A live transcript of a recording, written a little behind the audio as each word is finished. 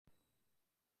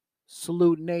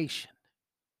Salute Nation.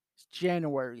 It's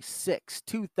January 6th,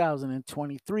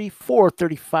 2023,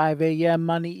 4:35 a.m.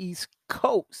 on the East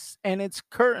Coast, and it's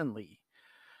currently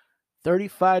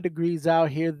 35 degrees out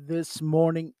here this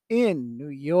morning in New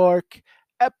York,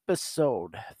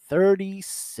 episode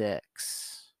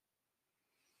 36.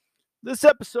 This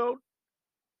episode,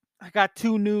 I got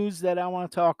two news that I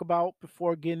want to talk about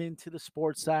before getting into the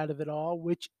sports side of it all,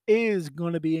 which is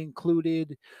going to be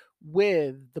included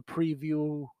with the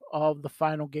preview of the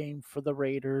final game for the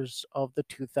Raiders of the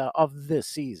 2000 of this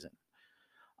season.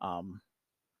 Um,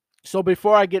 so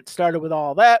before I get started with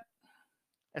all that,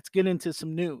 let's get into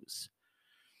some news.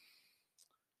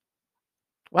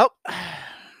 Well,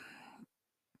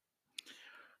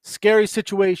 scary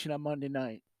situation on Monday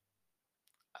night.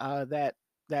 That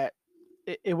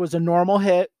it was a normal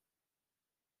hit.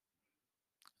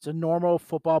 It's a normal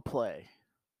football play.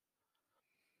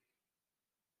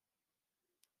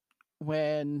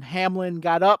 When Hamlin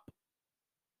got up,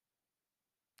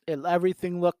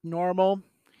 everything looked normal.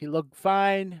 He looked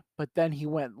fine, but then he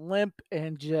went limp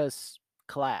and just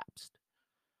collapsed.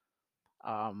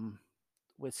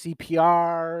 With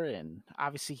CPR, and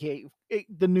obviously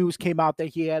the news came out that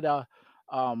he had a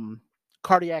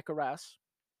cardiac arrest.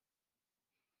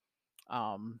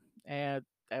 And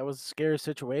that was a scary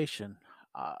situation.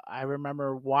 I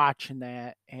remember watching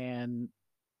that, and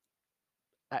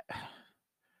I,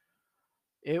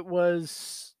 it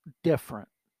was different.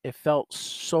 It felt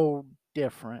so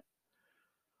different.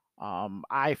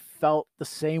 I felt the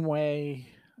same way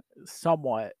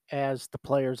somewhat as the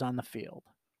players on the field.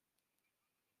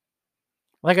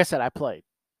 Like I said, I played,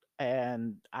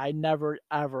 and I never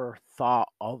ever thought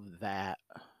of that.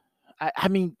 I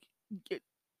mean, it,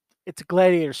 it's a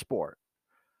gladiator sport,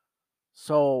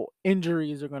 so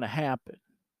injuries are going to happen.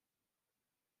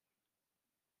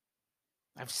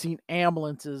 I've seen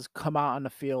ambulances come out on the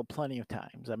field plenty of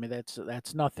times. I mean,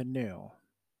 that's nothing new.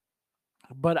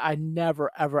 But I never,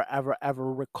 ever, ever,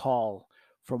 ever recall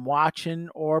from watching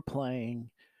or playing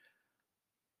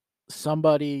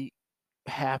somebody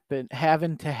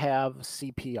having to have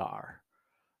CPR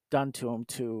done to them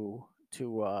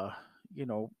you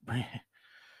know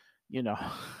you know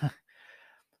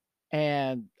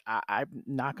and I'm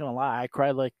not gonna lie,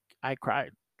 I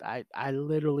cried. I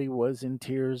literally was in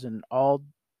tears, and all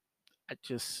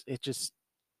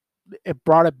it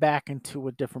brought it back into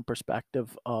a different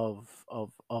perspective of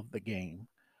the game.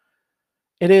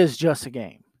 It is just a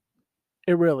game.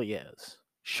 It really is.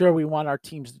 Sure, we want our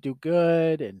teams to do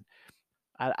good, and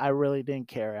I really didn't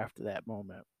care after that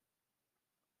moment.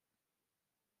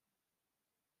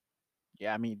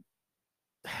 Yeah, I mean,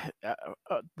 uh,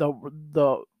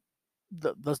 the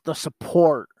the the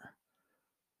support,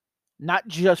 not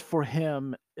just for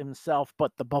him himself,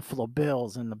 but the Buffalo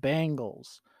Bills and the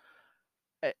Bengals.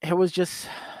 It was just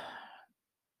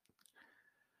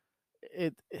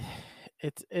it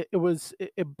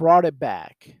it brought it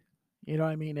back. You know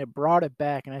what I mean? It brought it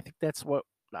back, and I think that's what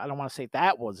I don't want to say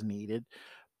that was needed,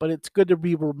 but it's good to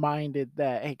be reminded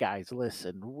that hey guys,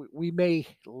 listen, we may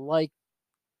like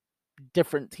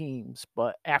different teams,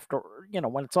 but after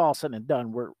when it's all said and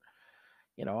done,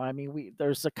 I mean we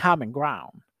there's a common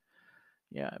ground.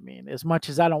 Yeah, I mean, as much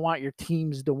as I don't want your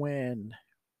teams to win,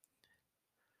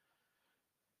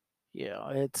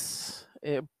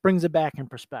 it brings it back in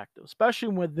perspective, especially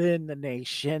within the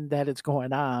nation that it's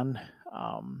going on.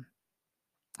 Um,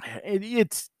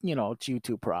 it's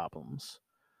YouTube problems,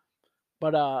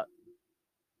 but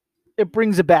it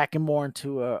brings it back and more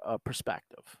into a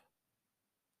perspective.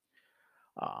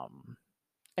 Um,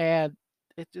 and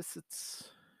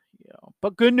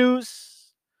but good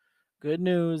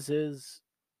news is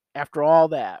after all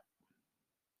that,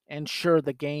 and sure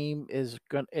the game is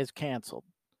canceled.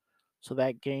 So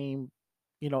that game,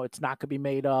 it's not gonna be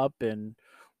made up, and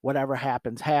whatever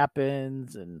happens,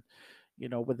 happens. And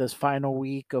with this final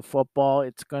week of football,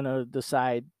 it's gonna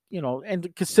decide.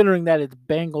 And considering that it's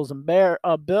Bengals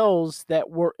and Bills that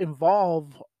were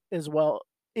involved as well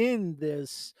in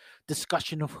this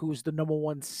discussion of who's the number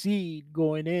one seed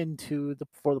going into the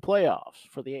playoffs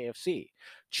for the AFC.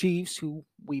 Chiefs, who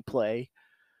we play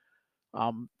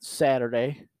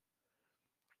Saturday,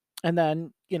 and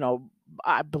then,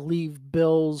 I believe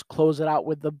Bills close it out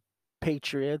with the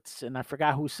Patriots, and I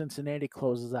forgot who Cincinnati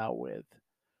closes out with.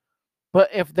 But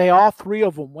if they all three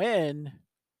of them win,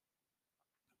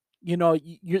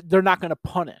 they're not going to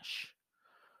punish.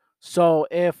 So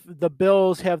if the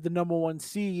Bills have the number one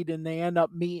seed and they end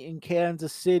up meeting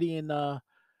Kansas City in the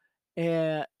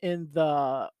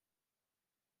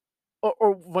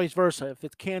or vice versa, if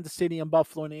it's Kansas City and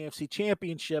Buffalo in the AFC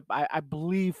Championship, I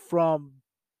believe from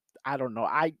I don't know.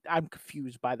 I'm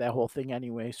confused by that whole thing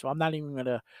anyway, so I'm not even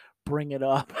gonna bring it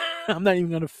up. I'm not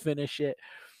even gonna finish it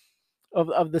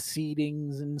of the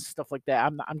seedings and stuff like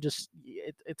that. I'm just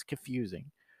it's confusing.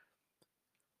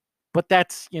 But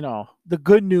that's, the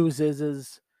good news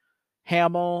is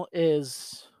Hamill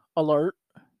is alert.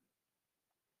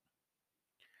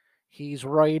 He's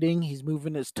writing, he's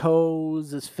moving his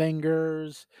toes, his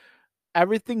fingers.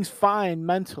 Everything's fine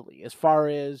mentally as far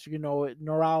as,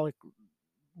 neurologic,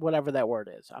 whatever that word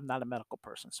is. I'm not a medical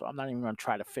person, so I'm not even going to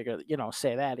try to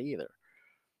say that either.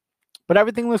 But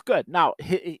everything looks good. Now,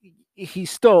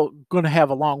 he's still going to have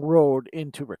a long road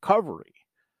into recovery,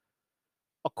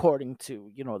 according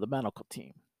to, the medical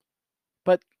team.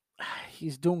 But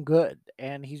he's doing good,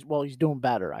 and he's doing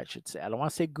better, I should say. I don't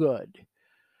want to say good.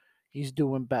 He's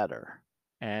doing better.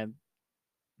 And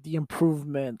the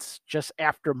improvements just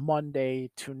after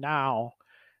Monday to now,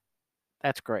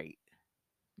 that's great.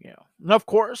 And of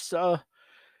course, I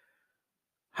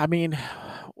mean,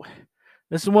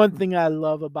 this is one thing I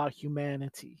love about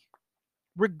humanity.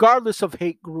 Regardless of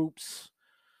hate groups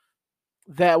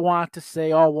that want to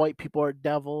say all white people are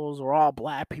devils, or all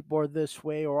black people are this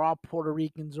way, or all Puerto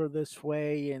Ricans are this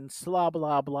way, and blah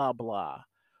blah blah blah.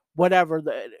 Whatever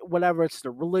it's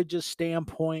the religious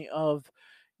standpoint of,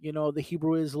 the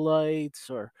Hebrew Israelites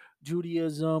or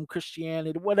Judaism,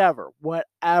 Christianity, whatever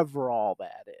all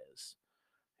that is.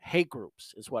 Hate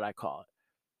groups is what I call it.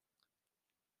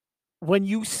 When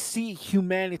you see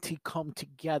humanity come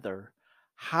together,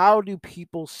 how do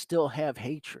people still have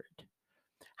hatred?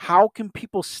 How can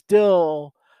people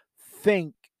still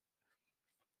think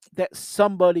that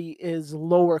somebody is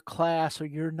lower class or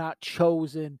you're not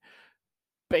chosen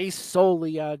based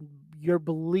solely on your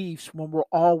beliefs when we're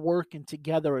all working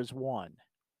together as one?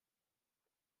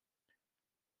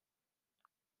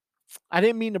 I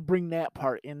didn't mean to bring that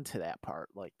part into that part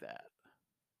like that,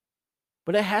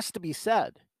 but it has to be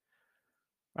said,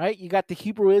 right? You got the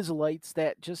Hebrew Israelites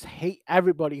that just hate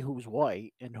everybody who's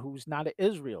white and who's not an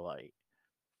Israelite.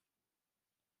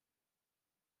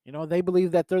 They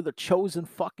believe that they're the chosen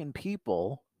fucking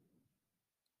people.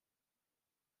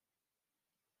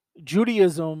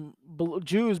 Jews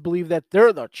believe that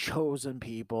they're the chosen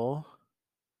people.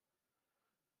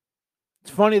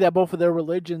 It's funny that both of their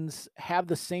religions have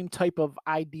the same type of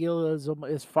idealism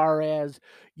as far as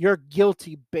you're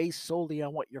guilty based solely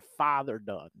on what your father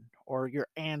done or your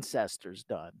ancestors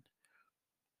done.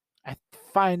 I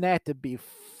find that to be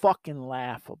fucking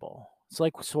laughable. It's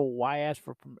like, so why ask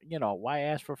for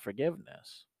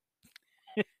forgiveness?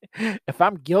 If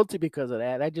I'm guilty because of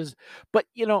that, but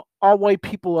all white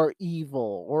people are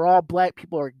evil, or all black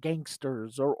people are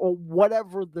gangsters, or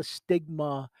whatever the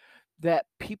stigma that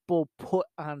people put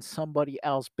on somebody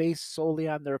else based solely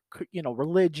on their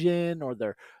religion or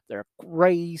their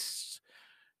race.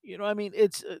 I mean,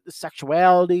 it's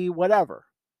sexuality, whatever.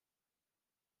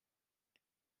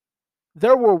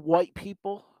 There were white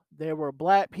people, there were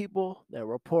black people, there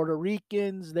were Puerto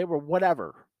Ricans, there were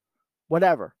whatever,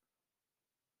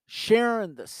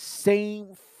 sharing the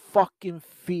same fucking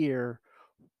fear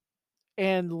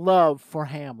and love for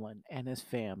Hamlin and his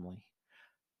family.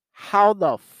 How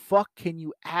the fuck can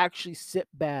you actually sit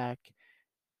back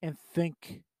and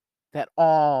think that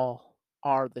all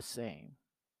are the same?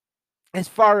 As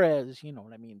far as,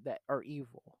 what I mean, that are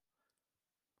evil.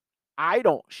 I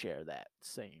don't share that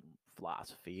same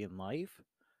philosophy in life.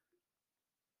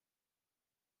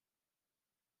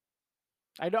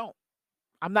 I don't.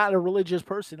 I'm not a religious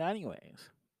person anyways.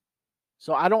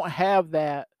 So I don't have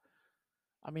that.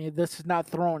 I mean, this is not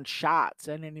throwing shots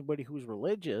at anybody who's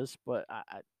religious, but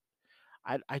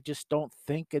I just don't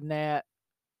think in that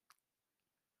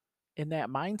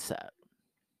mindset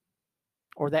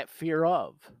or that fear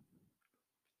of.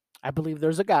 I believe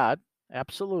there's a God,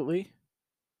 absolutely.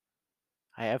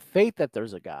 I have faith that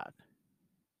there's a God.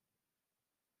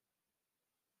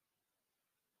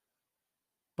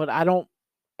 But I don't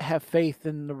have faith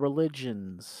in the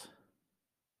religions.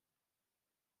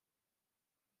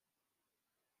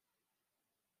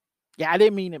 Yeah, I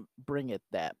didn't mean to bring it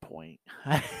that point.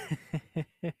 I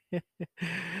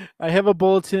have a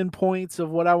bulletin points of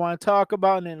what I want to talk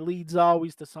about, and it leads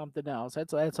always to something else.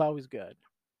 That's always good.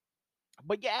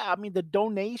 But yeah, I mean the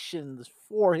donations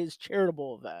for his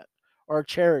charitable event or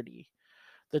charity,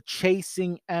 the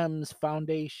Chasing M's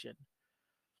Foundation.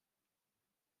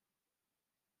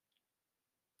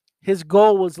 His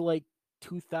goal was like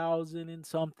 2,000 and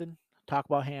something. Talk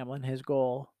about Hamlin, his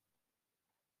goal.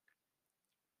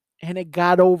 And it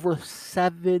got over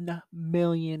 $7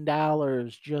 million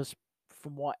just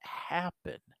from what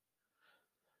happened.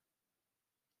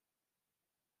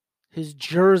 His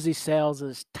jersey sales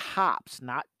is tops,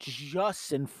 not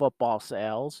just in football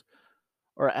sales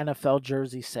or NFL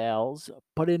jersey sales,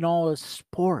 but in all his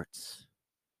sports.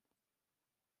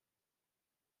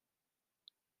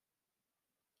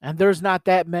 And there's not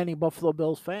that many Buffalo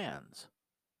Bills fans.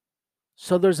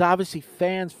 So there's obviously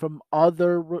fans from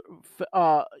other,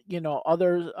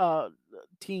 other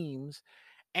teams,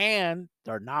 and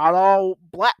they're not all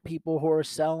black people who are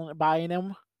buying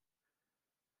them.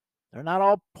 They're not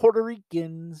all Puerto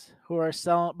Ricans who are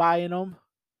buying them.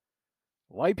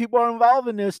 White people are involved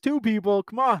in this too, people.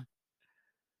 Come on.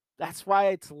 That's why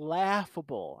it's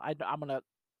laughable. I'm going to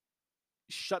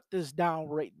shut this down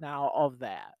right now of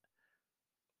that.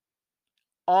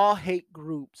 All hate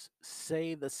groups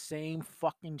say the same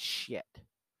fucking shit.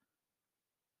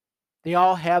 They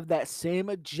all have that same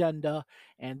agenda,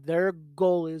 and their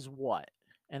goal is what?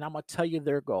 And I'm going to tell you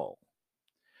their goal.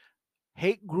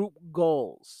 Hate group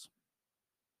goals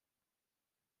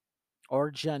or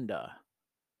agenda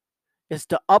is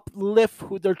to uplift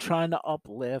who they're trying to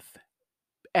uplift,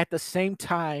 at the same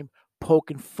time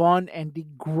poking fun and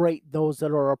degrade those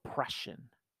that are oppression,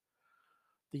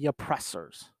 the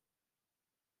oppressors.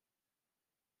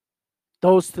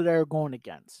 Those that they're going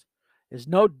against. There's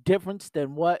no difference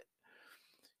than what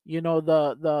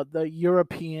the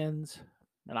Europeans,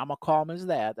 and I'm gonna call them as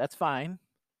that. That's fine.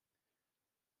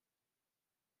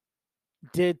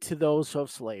 Did to those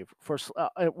of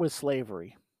with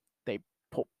slavery. They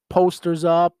put posters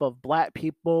up of black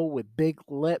people with big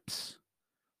lips,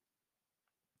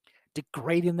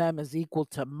 degrading them as equal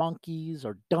to monkeys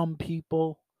or dumb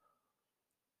people.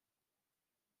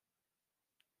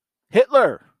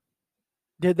 Hitler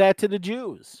did that to the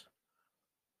Jews.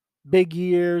 Big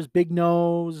ears, big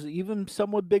nose, even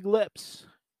some with big lips,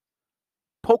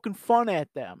 poking fun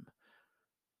at them,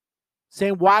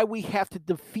 saying why we have to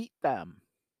defeat them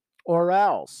or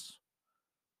else.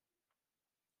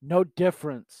 No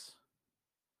difference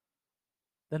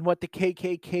than what the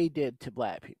KKK did to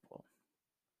black people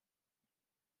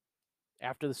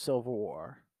after the Civil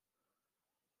War.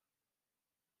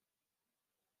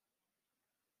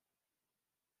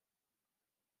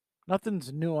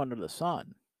 Nothing's new under the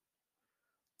sun.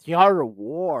 The Art of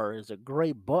War is a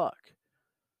great book.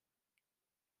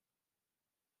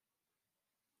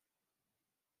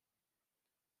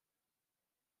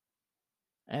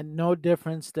 And no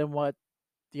difference than what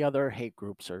the other hate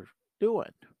groups are doing.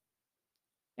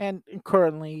 And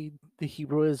currently, the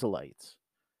Hebrew Israelites.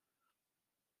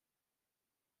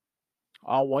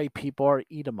 All white people are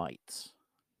Edomites.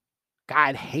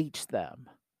 God hates them.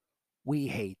 We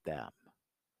hate them.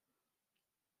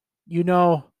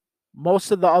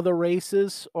 Most of the other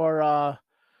races or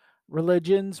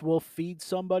religions will feed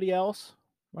somebody else,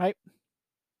 right?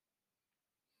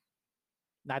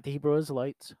 Not the Hebrew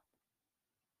Israelites.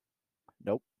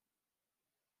 Nope.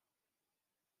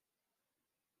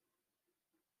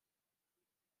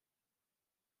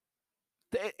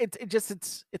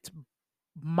 It's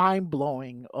mind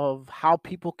blowing of how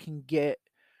people can get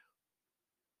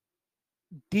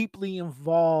deeply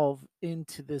involved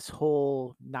into this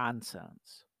whole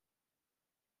nonsense.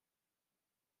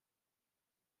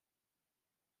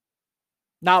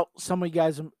 Now, some of you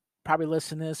guys are probably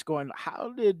listening to this going,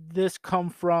 how did this come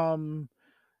from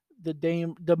the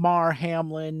Damar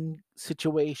Hamlin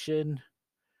situation?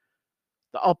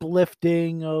 The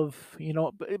uplifting of,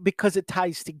 because it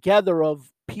ties together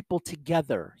of people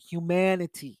together,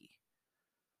 humanity.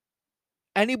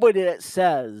 Anybody that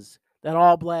says that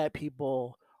all black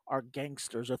people are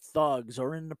gangsters or thugs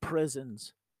or in the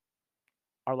prisons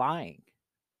are lying.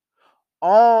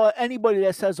 Anybody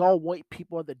that says all white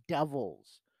people are the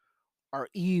devils, are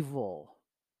evil,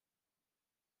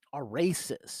 are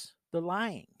racist, they're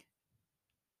lying.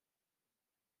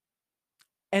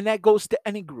 And that goes to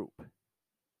any group.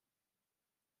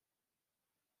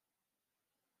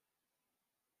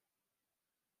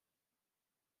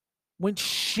 When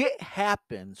shit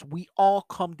happens, we all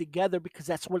come together because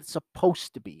that's what it's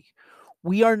supposed to be.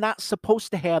 We are not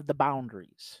supposed to have the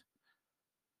boundaries.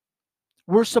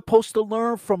 We're supposed to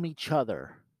learn from each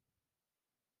other.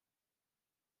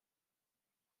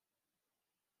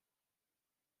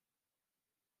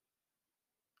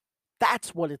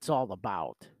 That's what it's all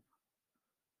about.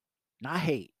 Not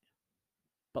hate,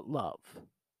 but love.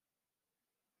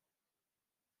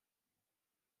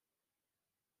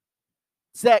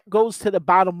 So that goes to the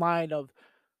bottom line of,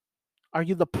 are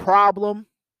you the problem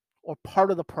or part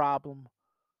of the problem,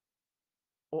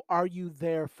 or are you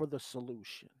there for the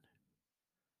solution?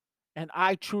 And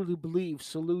I truly believe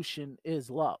solution is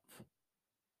love.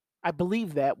 I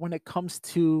believe that when it comes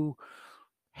to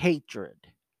hatred,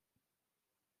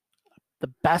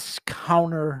 The best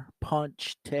counter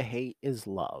punch to hate is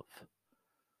love.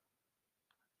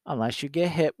 Unless you get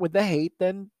hit with the hate,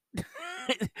 then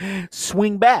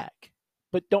swing back.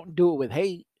 But don't do it with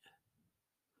hate.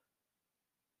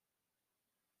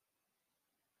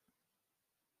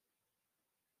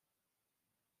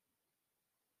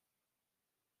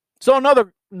 So,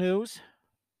 another news.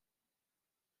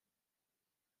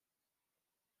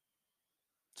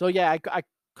 So, yeah, I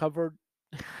covered.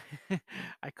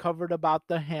 I covered about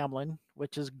the Hamlin,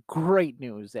 which is great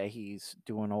news that he's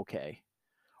doing okay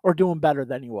or doing better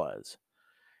than he was.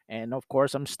 And of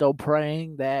course, I'm still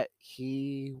praying that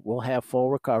he will have full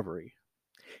recovery.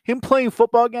 Him playing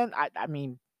football again, I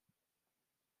mean,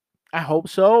 I hope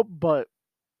so, but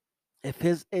if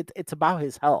it's about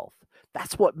his health.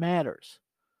 That's what matters.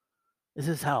 Is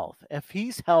his health. If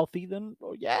he's healthy, then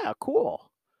oh, yeah,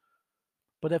 cool.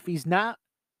 But if he's not,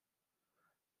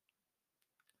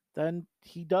 then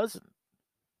he doesn't.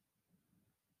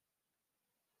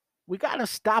 We got to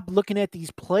stop looking at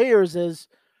these players as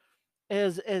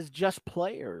just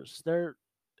players. They're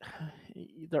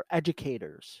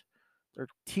educators. They're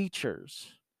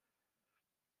teachers.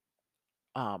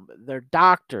 They're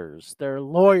doctors, they're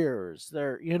lawyers,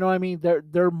 you know what I mean?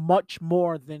 They're much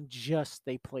more than just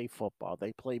they play football,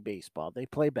 they play baseball, they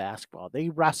play basketball, they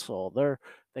wrestle,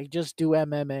 they just do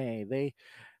MMA,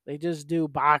 they just do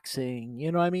boxing,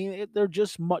 you know what I mean? They're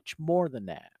just much more than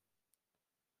that.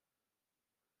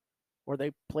 Or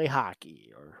they play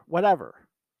hockey or whatever.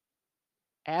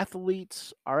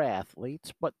 Athletes are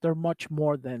athletes, but they're much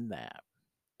more than that.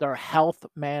 Their health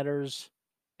matters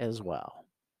as well.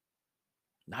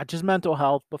 Not just mental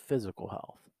health, but physical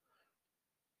health.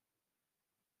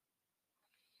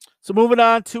 So moving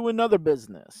on to another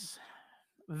business.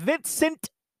 Vincent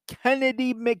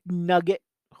Kennedy McNugget,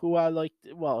 who I like,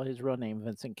 well, his real name,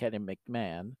 Vincent Kennedy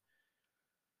McMahon,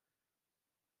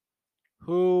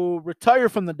 who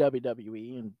retired from the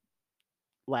WWE in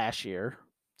last year,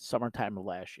 summertime of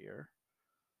last year,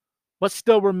 but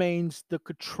still remains the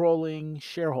controlling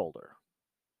shareholder.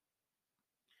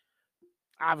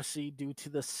 Obviously, due to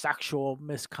the sexual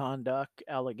misconduct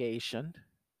allegation.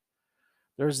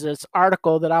 There's this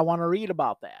article that I want to read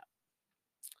about that.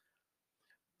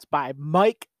 It's by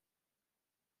Mike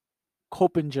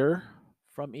Coppinger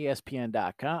from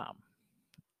ESPN.com.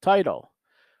 Title: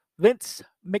 Vince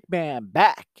McMahon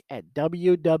back at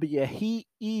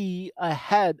WWE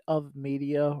ahead of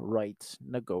media rights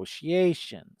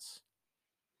negotiations.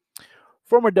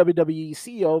 Former WWE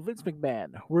CEO Vince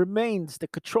McMahon remains the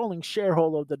controlling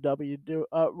shareholder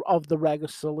of the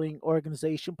wrestling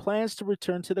organization. Plans to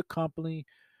return to the company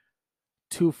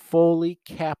to fully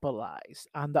capitalize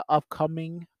on the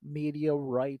upcoming media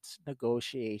rights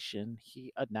negotiation,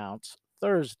 he announced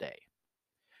Thursday.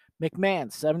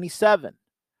 McMahon, 77,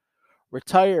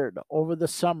 retired over the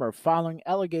summer following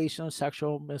allegations of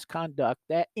sexual misconduct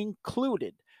that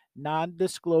included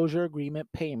non-disclosure agreement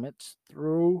payments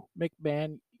through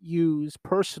McMahon used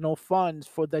personal funds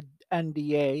for the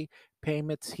NDA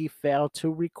payments. He failed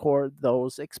to record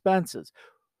those expenses,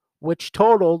 which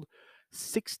totaled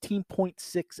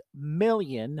 $16.6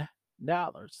 million.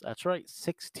 That's right,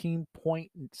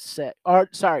 16.6 or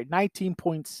sorry,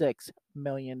 $19.6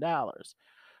 million,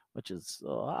 which is a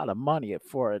lot of money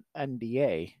for an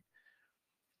NDA.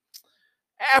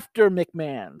 After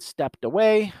McMahon stepped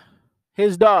away,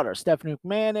 his daughter, Stephanie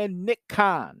McMahon, and Nick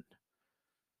Khan,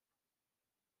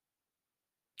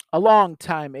 a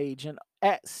longtime agent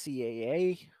at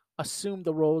CAA, assumed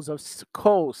the roles of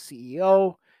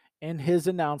co-CEO. In his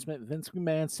announcement, Vince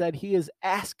McMahon said he is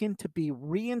asking to be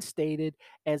reinstated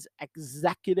as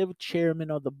executive chairman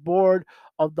of the board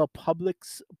of the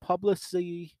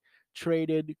publicly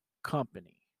traded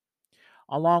company,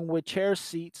 along with chair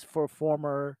seats for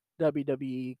former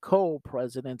WWE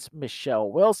co-presidents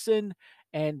Michelle Wilson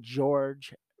and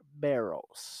George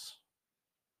Barros.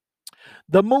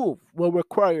 The move will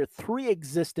require 3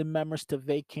 existing members to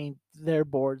vacate their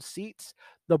board seats.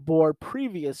 The board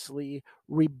previously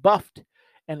rebuffed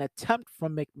an attempt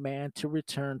from McMahon to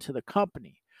return to the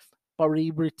company, but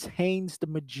he retains the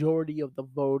majority of the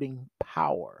voting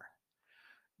power.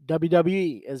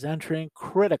 WWE is entering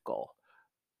critical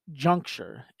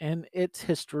juncture in its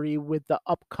history with the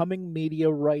upcoming media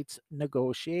rights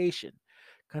negotiation,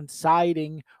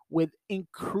 coinciding with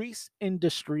increased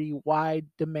industry wide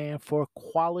demand for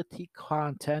quality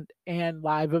content and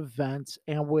live events,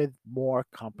 and with more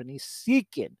companies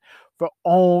seeking for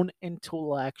own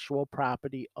intellectual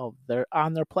property on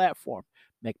their platform,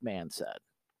 McMahon said.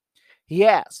 He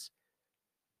asked,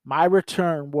 my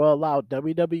return will allow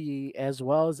WWE as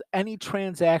well as any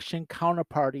transaction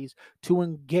counterparties to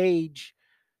engage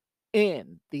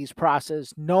in these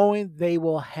processes, knowing they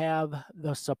will have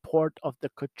the support of the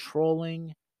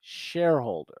controlling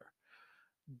shareholder.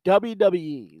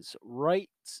 WWE's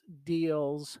rights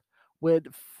deals with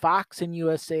Fox and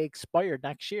USA expire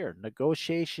next year.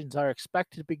 Negotiations are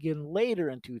expected to begin later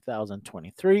in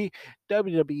 2023.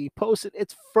 WWE posted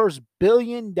its first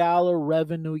billion-dollar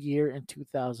revenue year in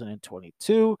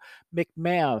 2022.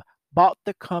 McMahon bought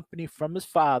the company from his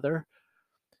father,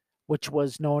 which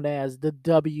was known as the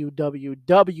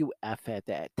WWF at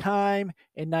that time,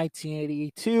 in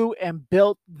 1982, and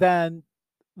built the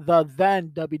then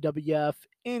WWF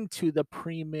into the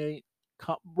premier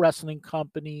wrestling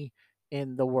company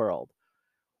in the world.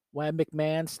 When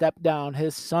McMahon stepped down,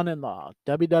 his son-in-law,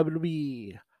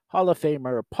 WWE Hall of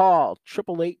Famer Paul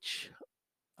Triple H,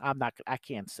 I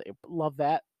can't say, love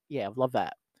that. Yeah, love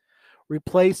that.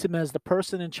 Replaced him as the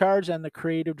person in charge and the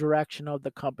creative direction of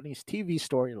the company's TV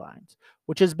storylines,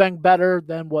 which has been better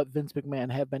than what Vince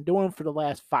McMahon had been doing for the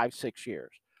last 5-6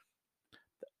 years.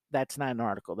 That's not an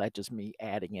article. That's just me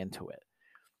adding into it.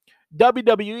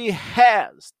 WWE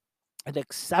has an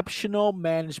exceptional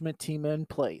management team in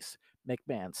place,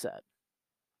 McMahon said.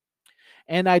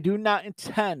 And I do not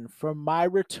intend for my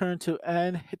return to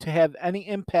have any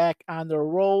impact on their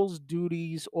roles,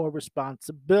 duties, or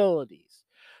responsibilities.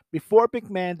 Before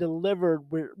McMahon delivered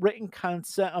written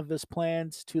consent of his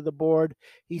plans to the board,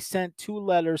 he sent 2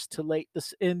 letters to late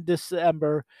in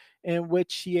December in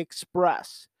which he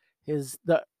expressed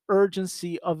the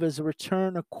urgency of his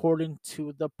return, according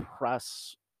to the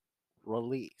press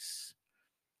release.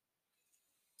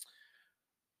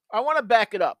 I want to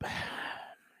back it up,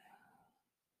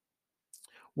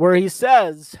 where he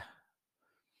says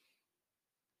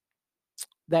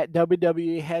that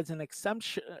WWE has an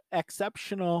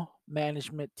exceptional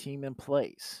management team in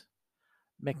place,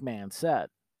 McMahon said.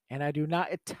 And I do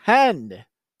not intend,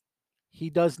 he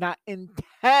does not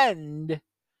intend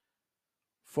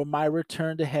for my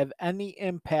return to have any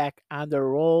impact on their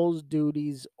roles,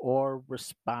 duties, or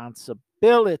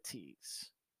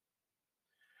responsibilities.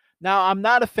 Now, I'm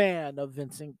not a fan of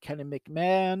Vincent Kenny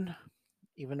McMahon,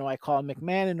 even though I call him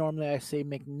McMahon, and normally I say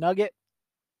McNugget,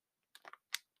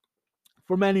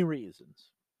 for many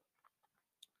reasons.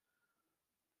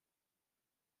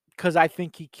 Because I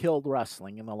think he killed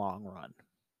wrestling in the long run,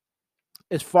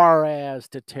 as far as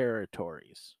the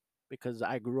territories, because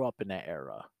I grew up in that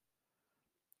era,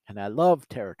 and I love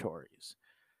territories.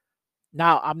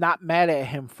 Now, I'm not mad at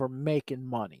him for making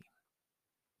money.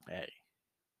 Hey,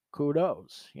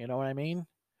 kudos, you know what I mean?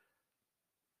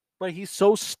 But he's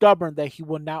so stubborn that he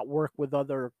will not work with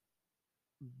other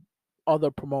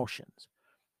promotions.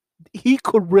 He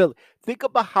could really think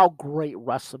about how great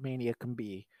WrestleMania can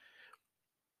be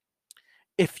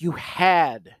if you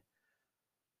had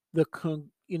the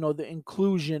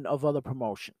inclusion of other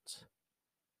promotions,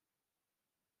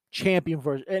 champion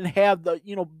version, and have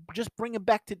just bring it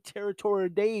back to territorial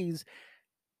days.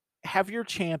 Have your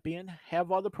champion,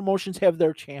 have other promotions have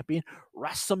their champion.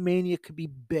 WrestleMania could be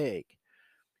big.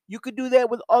 You could do that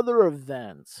with other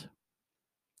events.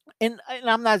 And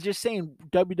I'm not just saying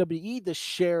WWE to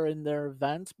share in their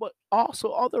events, but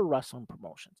also other wrestling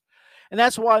promotions. And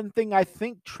that's one thing I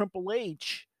think Triple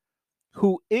H,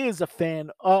 who is a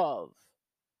fan of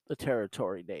the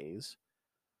territory days,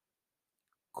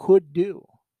 could do.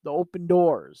 The open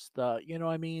doors,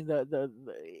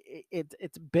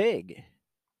 it's big.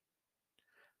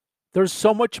 There's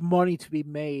so much money to be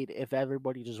made if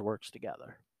everybody just works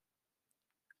together.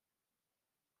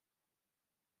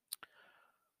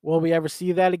 Will we ever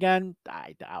see that again?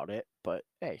 I doubt it, but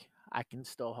hey, I can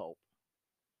still hope.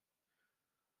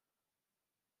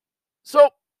 So,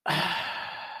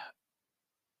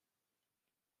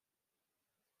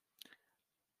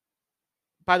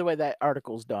 by the way, that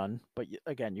article's done, but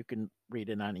again, you can read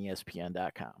it on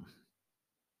ESPN.com.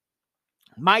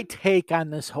 My take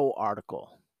on this whole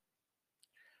article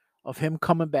of him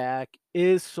coming back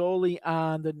is solely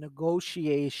on the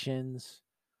negotiations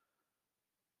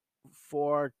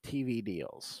for TV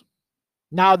deals.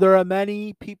 Now, there are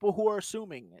many people who are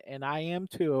assuming, and I am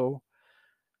too,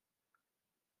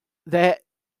 that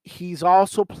he's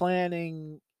also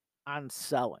planning on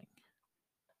selling.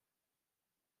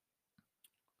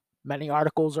 Many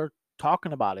articles are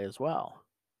talking about it as well.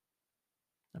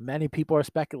 And many people are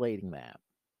speculating that.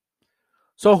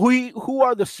 So who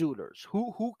are the suitors?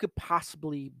 Who could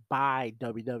possibly buy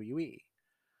WWE?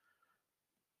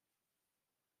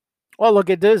 Well,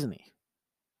 look at Disney,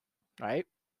 right?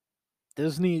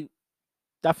 Disney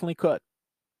definitely could.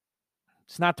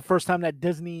 It's not the first time that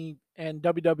Disney and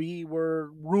WWE were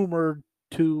rumored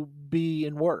to be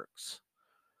in works.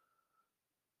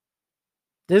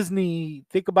 Disney,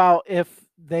 think about if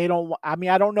they don't. I mean,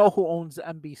 I don't know who owns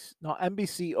NBC. No,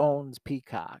 NBC owns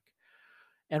Peacock,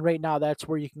 and right now that's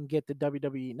where you can get the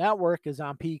WWE Network is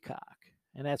on Peacock,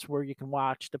 and that's where you can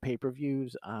watch the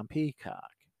pay-per-views on Peacock.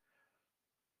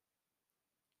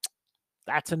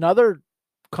 That's another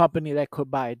company that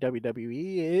could buy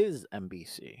WWE is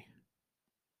NBC.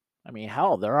 I mean,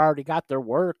 hell, they're already got their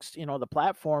works, the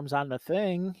platforms on the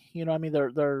thing. I mean,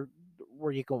 they're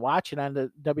where you can watch it on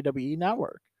the WWE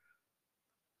Network.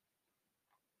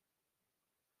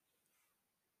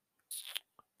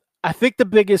 I think the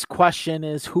biggest question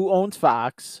is who owns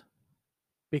Fox,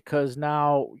 because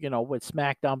now, with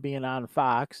SmackDown being on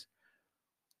Fox,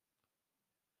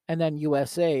 and then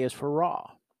USA is for Raw,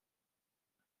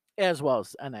 as well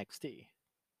as NXT.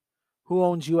 Who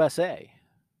owns USA?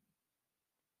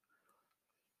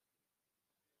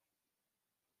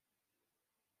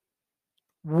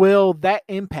 Will that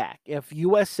impact if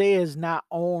USA is not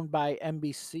owned by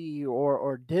NBC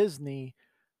or Disney?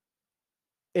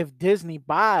 If Disney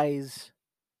buys,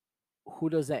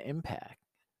 who does that impact?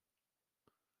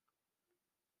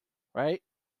 Right?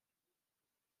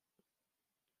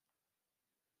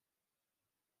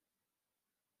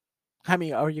 I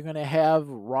mean, are you going to have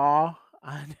Raw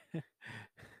on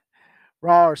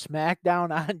Raw or SmackDown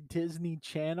on Disney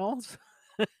channels?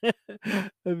 I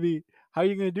mean, how are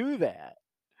you going to do that?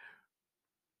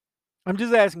 I'm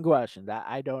just asking questions.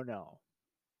 I don't know.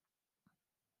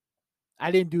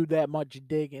 I didn't do that much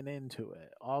digging into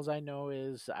it. All I know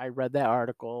is I read that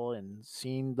article and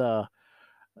seen the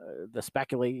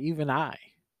speculate. Even I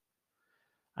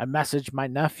messaged my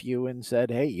nephew and said,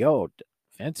 "Hey, yo,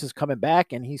 Vince is coming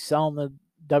back and he's selling the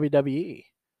WWE."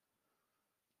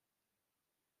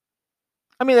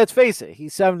 I mean, let's face it,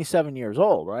 he's 77 years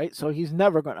old, right? So he's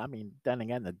never going to, I mean, then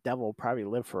again, the devil will probably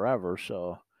live forever.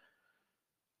 So,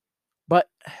 but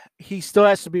he still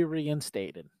has to be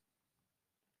reinstated.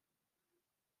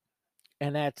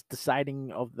 And that's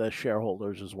deciding of the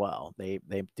shareholders as well. They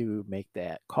do make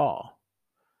that call.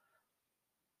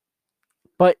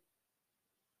 But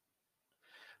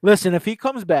listen, if he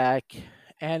comes back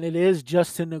and it is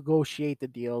just to negotiate the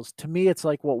deals, to me, it's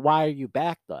like, well, why are you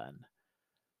back then?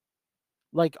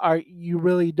 Like, are you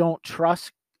really don't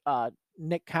trust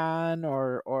Nick Khan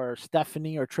or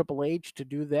Stephanie or Triple H to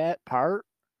do that part?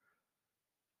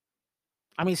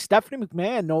 I mean, Stephanie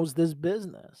McMahon knows this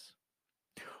business.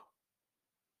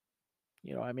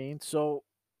 You know what I mean? So,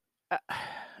 uh,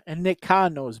 and Nick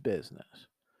Khan knows business.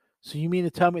 So you mean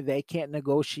to tell me they can't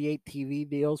negotiate TV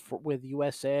deals with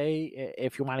USA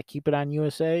if you want to keep it on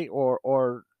USA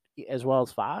or as well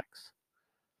as Fox?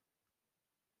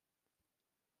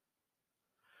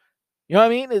 You know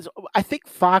what I mean? I think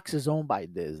Fox is owned by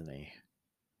Disney.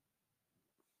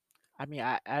 I mean,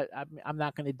 I'm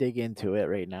not going to dig into it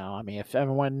right now. I mean, if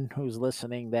everyone who's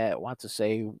listening that wants to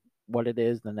say what it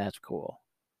is, then that's cool.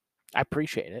 I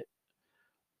appreciate it.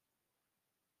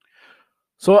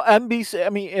 So NBC, I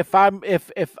mean, if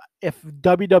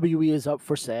WWE is up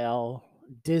for sale,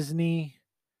 Disney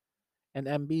and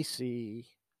NBC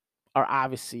are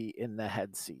obviously in the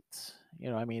head seats. You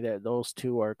know, I mean, those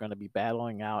two are going to be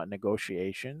battling out in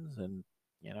negotiations, and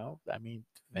I mean,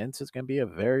 Vince is going to be a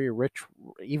very rich,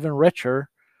 even richer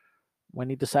when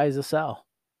he decides to sell.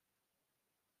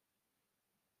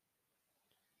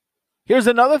 Here's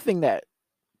another thing that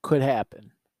could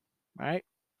happen, right?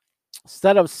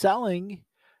 Instead of selling,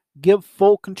 give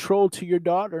full control to your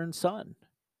daughter and son,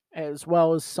 as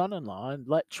well as son in law, and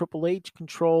let Triple H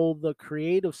control the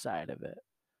creative side of it.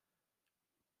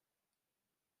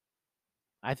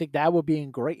 I think that would be in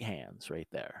great hands right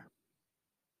there.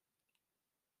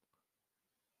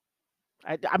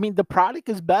 I mean, the product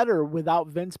is better without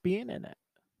Vince being in it.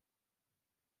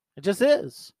 It just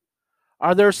is.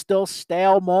 Are there still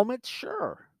stale moments?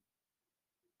 Sure.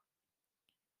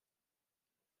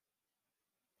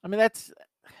 I mean,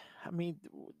 I mean,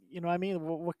 you know what I mean?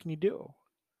 What can you do?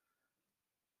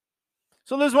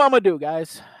 So this is what I'm going to do,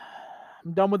 guys.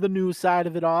 I'm done with the news side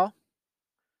of it all.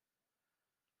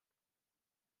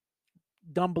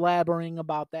 Done blabbering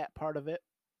about that part of it.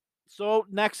 So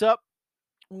next up,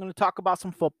 I'm going to talk about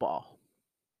some football.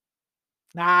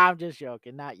 Nah, I'm just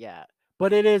joking. Not yet.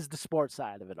 But it is the sports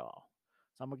side of it all.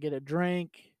 So I'm going to get a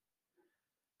drink,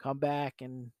 come back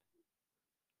and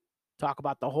talk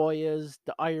about the Hoyas,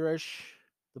 the Irish,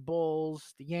 the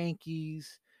Bulls, the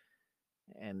Yankees,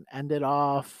 and end it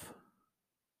off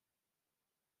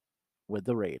with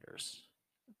the Raiders.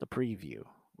 The preview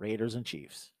Raiders and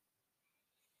Chiefs.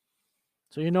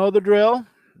 So you know the drill.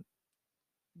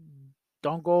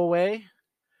 Don't go away.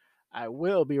 I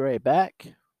will be right back.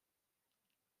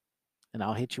 And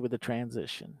I'll hit you with a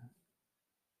transition.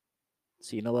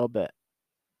 See you in a little bit.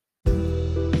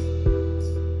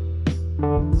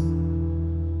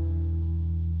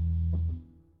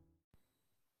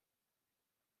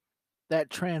 That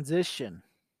transition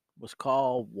was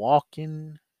called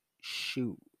Walking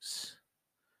Shoes.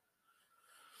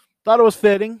 Thought it was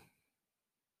fitting.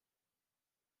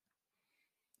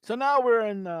 So now we're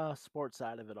in the sports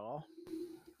side of it all.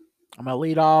 I'm going to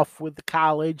lead off with the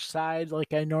college side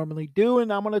like I normally do,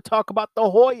 and I'm going to talk about the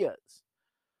Hoyas.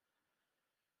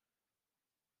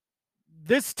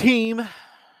 This team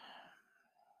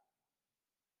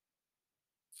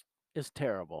is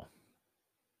terrible.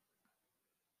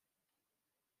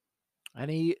 And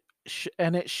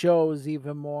it shows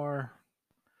even more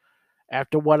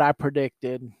after what I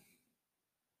predicted.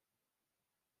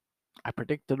 I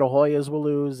predicted the Hoyas will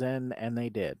lose, and they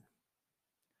did.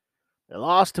 They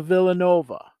lost to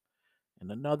Villanova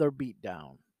in another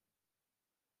beatdown.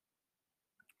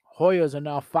 Hoyas are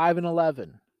now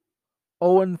 5-11,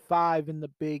 0-5 in the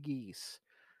Big East,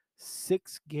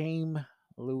 6-game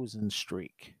losing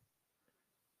streak.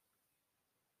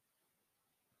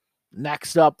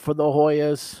 Next up for the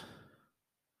Hoyas,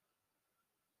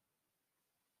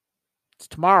 it's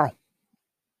tomorrow,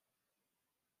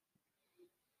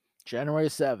 January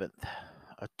 7th.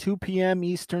 A 2 p.m.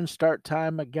 Eastern start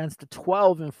time against the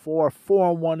 12-4,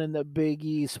 4-1 in the Big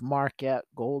East Marquette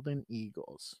Golden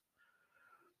Eagles,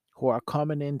 who are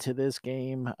coming into this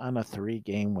game on a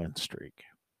 3-game win streak.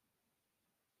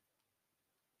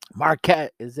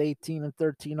 Marquette is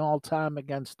 18-13 all time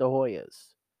against the Hoyas.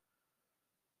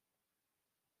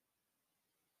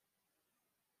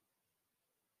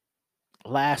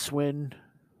 Last win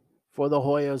for the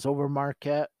Hoyas over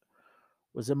Marquette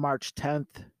was in March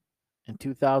 10th in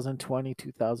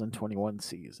 2020-2021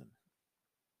 season.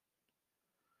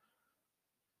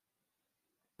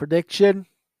 Prediction,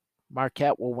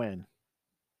 Marquette will win.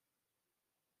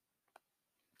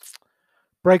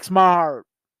 Breaks my heart.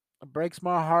 It breaks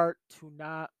my heart to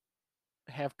not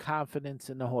have confidence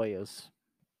in the Hoyas.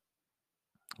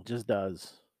 It just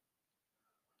does.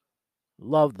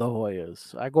 Love the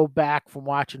Hoyas. I go back from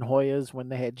watching Hoyas when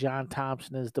they had John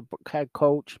Thompson as the head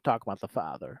coach. Talk about the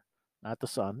father, not the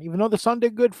son. Even though the son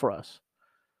did good for us.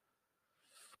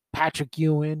 Patrick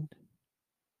Ewing,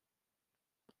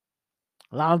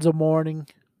 Alonzo Mourning,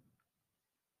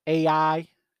 AI,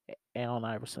 Allen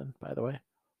Iverson, by the way,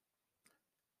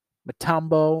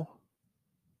 Mutombo,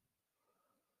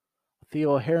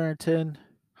 Theo Harrington.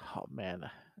 Oh man,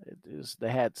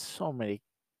 they had so many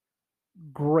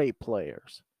great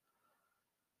players.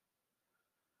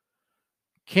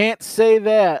 Can't say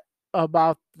that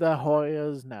about the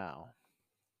Hoyas now.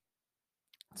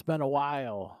 It's been a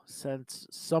while since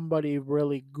somebody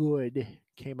really good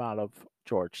came out of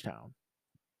Georgetown.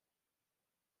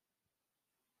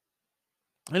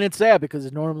 And it's sad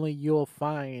because normally you'll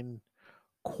find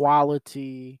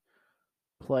quality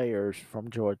players from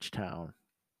Georgetown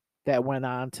that went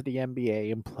on to the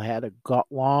NBA and had a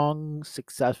long,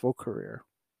 successful career.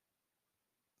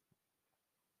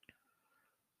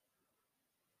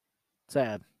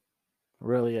 Sad. It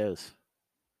really is.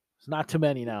 There's not too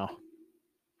many now.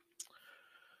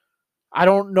 I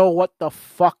don't know what the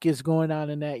fuck is going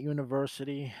on in that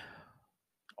university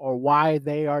or why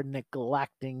they are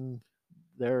neglecting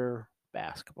their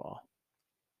basketball.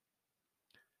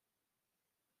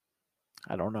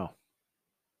 I don't know.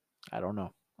 I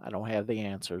don't have the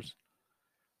answers.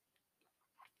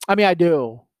 I mean, I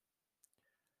do.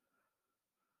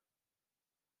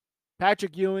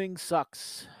 Patrick Ewing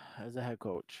sucks as a head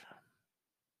coach.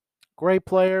 Great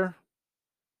player,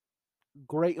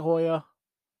 great Hoya,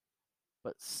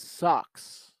 but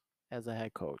sucks as a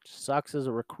head coach. Sucks as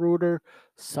a recruiter,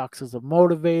 sucks as a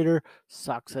motivator,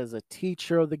 sucks as a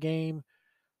teacher of the game.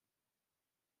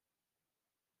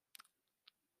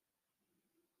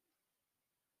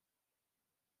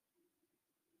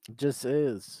 It just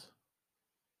is.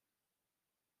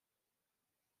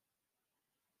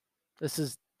 This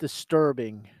is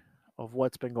disturbing of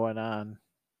what's been going on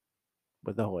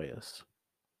with the Hoyas.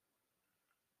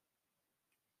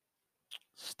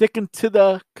 Sticking to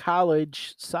the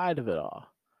college side of it all,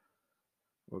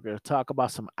 we're going to talk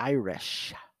about some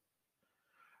Irish.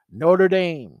 Notre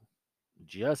Dame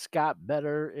just got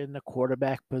better in the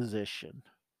quarterback position.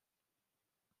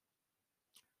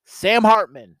 Sam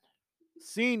Hartman,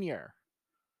 senior,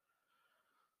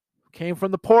 came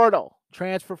from the portal,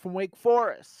 transferred from Wake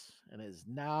Forest, and is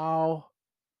now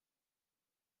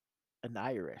an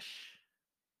Irish.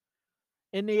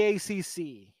 In the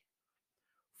ACC,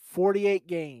 48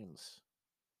 games,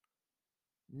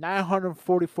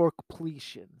 944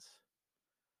 completions,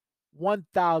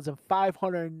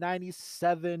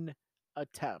 1,597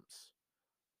 attempts,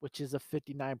 which is a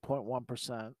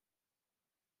 59.1%,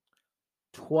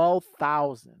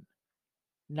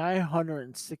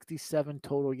 12,967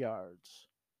 total yards,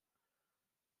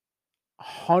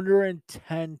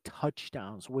 110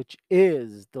 touchdowns, which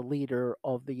is the leader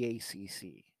of the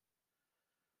ACC,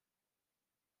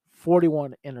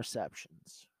 41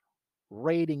 interceptions,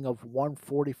 rating of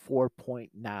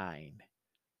 144.9.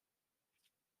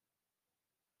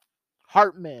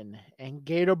 Hartman and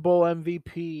Gator Bowl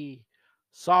MVP,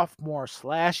 sophomore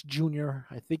 / junior.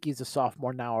 I think he's a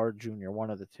sophomore now or a junior, one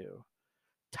of the two.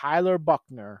 Tyler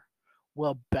Buchner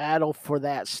will battle for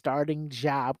that starting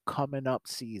job coming up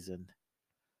season.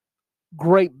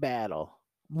 Great battle.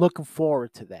 Looking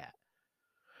forward to that.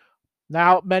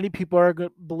 Now, many people are going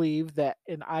to believe that,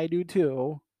 and I do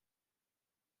too,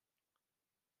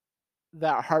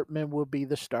 that Hartman will be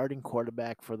the starting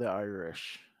quarterback for the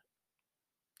Irish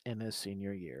in his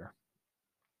senior year,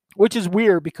 which is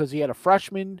weird because he had a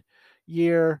freshman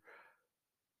year,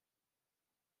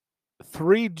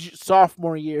 3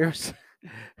 sophomore years,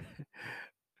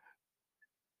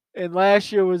 and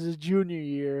last year was his junior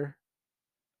year.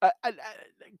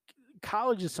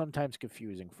 College is sometimes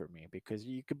confusing for me because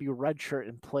you could be redshirt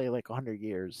and play like 100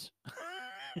 years.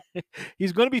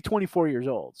 He's going to be 24 years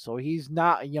old, so he's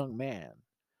not a young man.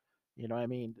 You know what I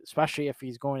mean? Especially if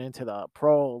he's going into the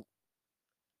pro.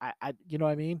 You know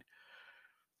what I mean?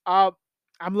 Uh,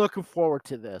 I'm looking forward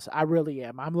to this. I really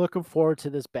am. I'm looking forward to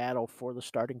this battle for the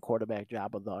starting quarterback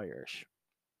job of the Irish.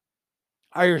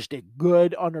 Irish did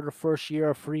good under the first year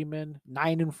of Freeman,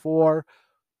 9-4,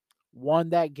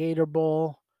 won that Gator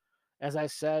Bowl. As I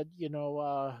said,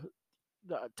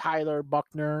 Tyler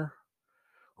Buchner,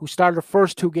 who started the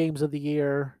first 2 games of the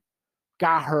year,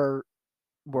 got hurt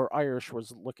where Irish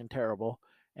was looking terrible.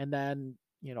 And then,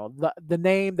 the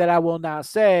name that I will not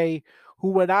say, who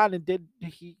went on and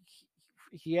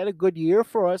he had a good year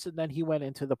for us, and then he went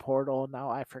into the portal, and now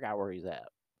I forgot where he's at.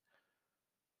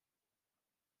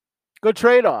 Good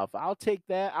trade-off. I'll take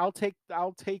that. I'll take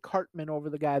Hartman over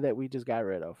the guy that we just got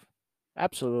rid of.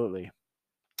 Absolutely.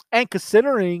 And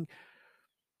considering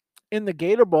in the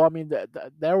Gator Bowl, I mean,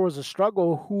 there was a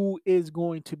struggle. Who is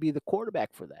going to be the quarterback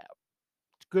for that?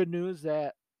 It's good news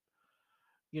that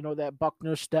that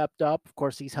Buchner stepped up. Of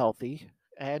course, he's healthy,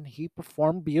 and he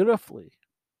performed beautifully.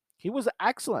 He was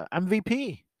excellent.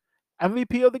 MVP of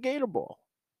the Gator Bowl.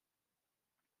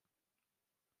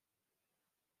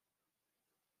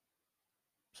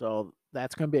 So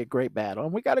that's going to be a great battle,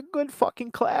 and we got a good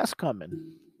fucking class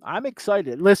coming. I'm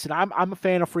excited. Listen, I'm a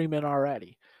fan of Freeman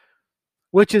already,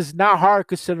 which is not hard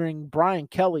considering Brian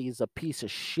Kelly is a piece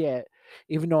of shit.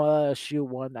 Even though LSU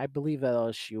won, I believe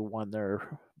LSU won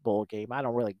their bowl game. I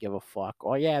don't really give a fuck.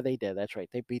 Oh yeah, they did. That's right.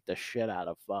 They beat the shit out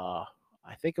of I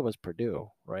think it was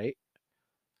Purdue, right?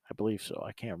 I believe so.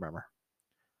 I can't remember.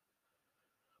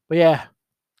 But yeah,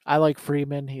 I like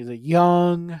Freeman. He's a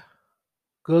young,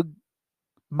 good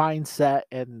mindset,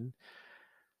 and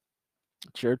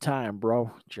it's your time,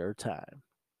 bro. It's your time.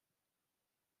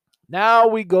 Now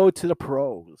we go to the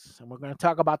pros, and we're going to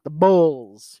talk about the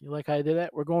Bulls. You like how I did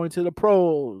that? We're going to the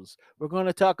pros. We're going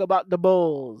to talk about the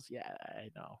Bulls. Yeah, I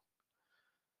know.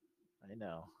 I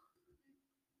know.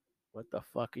 What the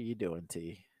fuck are you doing,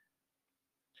 T?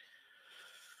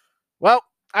 Well,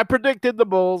 I predicted the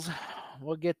Bulls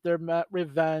will get their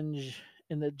revenge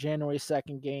in the January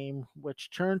 2nd game,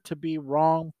 which turned to be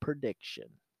wrong prediction.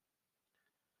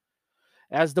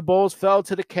 As the Bulls fell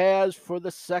to the Cavs for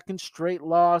the second straight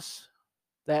loss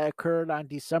that occurred on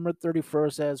December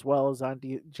 31st as well as on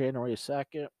January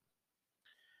 2nd.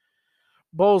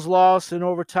 Bulls lost in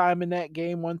overtime in that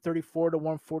game,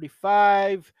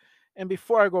 134-145. And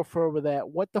before I go further with that,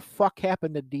 what the fuck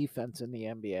happened to defense in the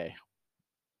NBA?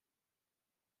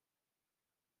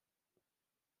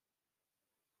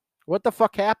 What the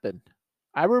fuck happened?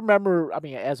 I remember, I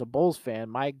mean, as a Bulls fan,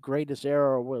 my greatest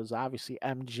era was obviously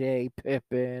MJ,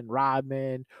 Pippen,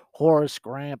 Rodman, Horace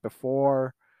Grant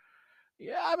before.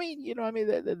 Yeah, I mean,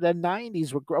 the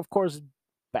 90s were, of course,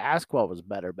 basketball was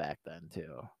better back then,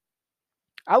 too.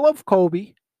 I love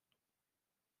Kobe.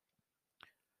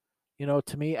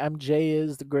 To me, MJ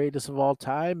is the greatest of all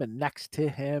time, and next to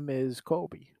him is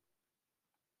Kobe.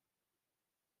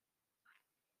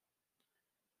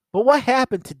 But what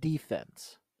happened to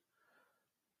defense?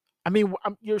 I mean,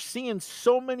 you're seeing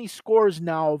so many scores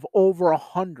now of over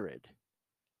 100,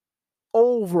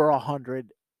 and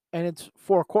it's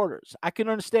 4 quarters. I can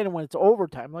understand it when it's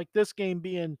overtime, like this game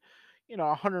being,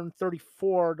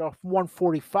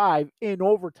 134-145 in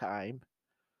overtime.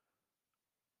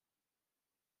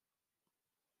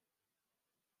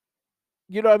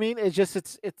 You know what I mean? It's just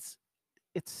it's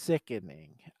it's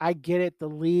sickening. I get it. The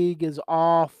league is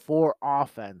all for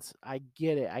offense. I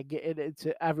get it. I get it. It's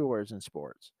everywhere in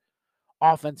sports.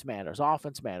 Offense matters.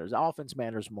 Offense matters. Offense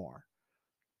matters more.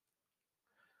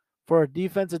 For a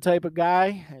defensive type of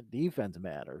guy, defense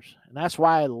matters. And that's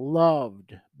why I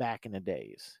loved back in the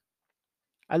days.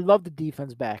 I loved the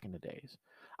defense back in the days.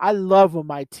 I love when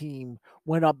my team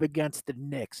went up against the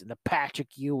Knicks and the Patrick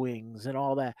Ewings and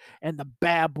all that, and the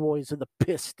bad boys of the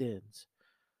Pistons.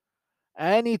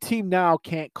 Any team now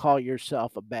can't call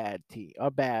yourself a bad team, a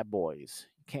bad boys.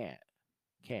 Can't.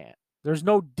 There's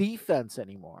no defense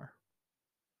anymore.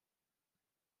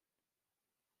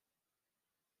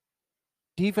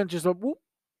 Defense just a whoop.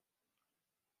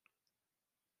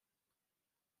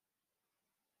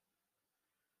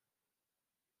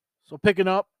 So picking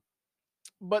up,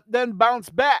 but then bounce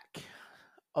back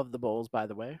of the Bulls, by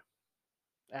the way,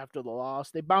 after the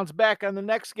loss. They bounced back on the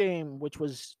next game, which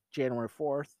was January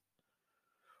 4th,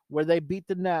 where they beat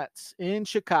the Nets in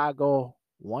Chicago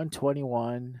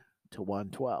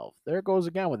 121-112. There it goes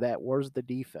again with that. Where's the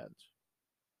defense?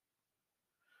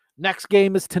 Next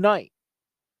game is tonight,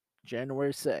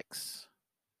 January 6th.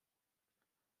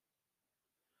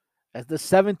 As the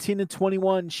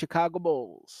 17-21 Chicago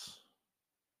Bulls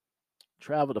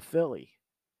travel to Philly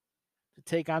to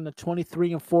take on the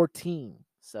 23-14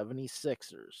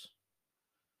 76ers.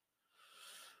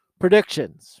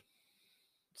 Predictions.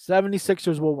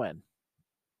 76ers will win.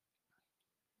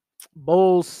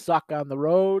 Bulls suck on the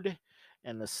road,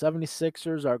 and the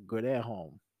 76ers are good at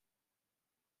home.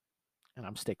 And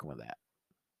I'm sticking with that.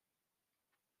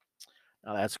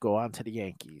 Now let's go on to the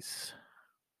Yankees.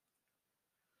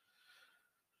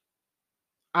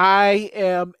 I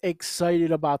am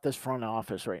excited about this front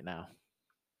office right now.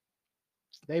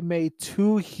 They made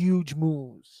two huge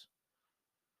moves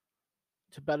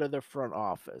to better their front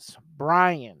office.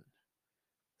 Brian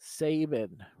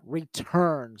Saban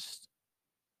returns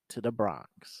to the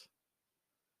Bronx.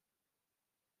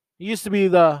 He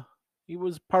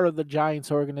was part of the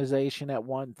Giants organization that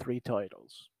won 3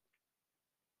 titles.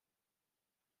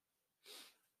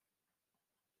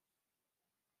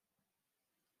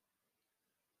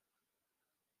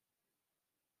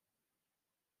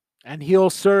 And he'll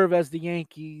serve as the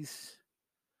Yankees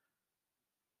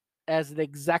as an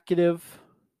executive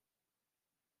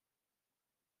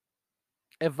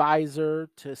advisor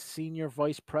to senior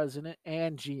vice president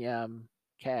and GM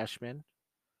Cashman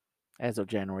as of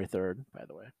January 3rd, by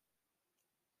the way.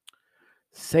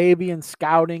 Sabian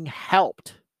scouting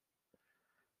helped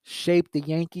shape the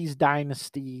Yankees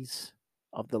dynasties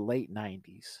of the late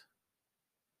 90s.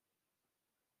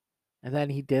 And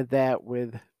then he did that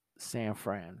with San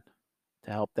Fran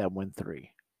to help them win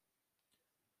 3.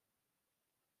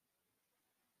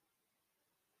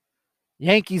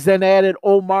 Yankees then added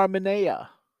Omar Minaya.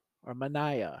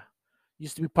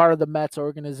 Used to be part of the Mets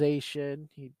organization.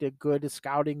 He did good at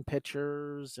scouting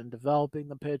pitchers and developing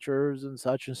the pitchers and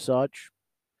such and such.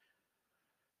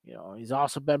 You know, he's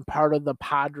also been part of the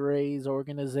Padres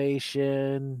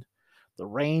organization, the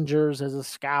Rangers as a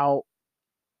scout,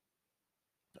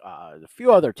 a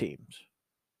few other teams.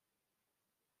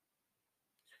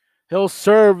 He'll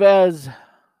serve as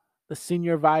the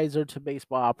senior advisor to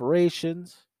baseball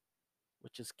operations,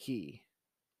 which is key.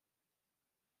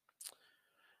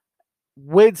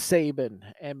 With Saban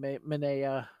and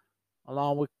Minaya,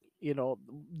 along with,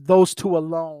 those two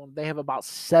alone, they have about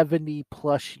 70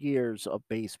 plus years of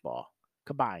baseball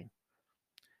combined.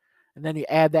 And then you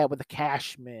add that with the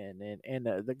Cashman and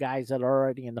the guys that are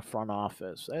already in the front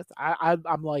office.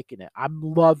 I'm liking it.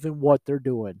 I'm loving what they're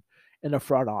doing in the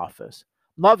front office.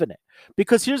 Loving it.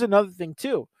 Because here's another thing,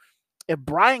 too. If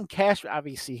Brian Cashman,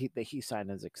 obviously he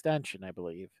signed his extension, I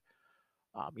believe.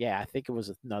 I think it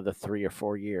was another 3 or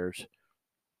 4 years.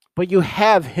 But you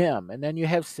have him, and then you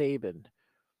have Saban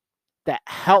that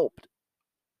helped,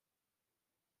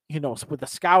 with the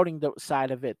scouting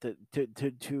side of it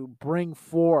to bring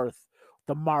forth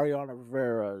the Mariano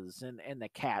Rivera's and the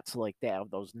cats like that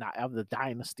of the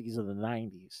dynasties of the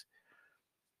 90s.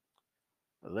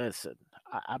 Listen,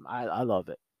 I love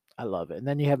it. I love it. And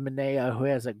then you have Minaya, who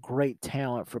has a great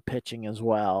talent for pitching as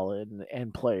well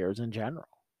and players in general.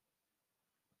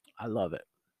 I love it.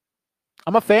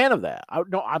 I'm a fan of that.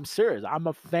 I'm serious. I'm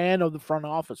a fan of the front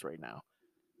office right now.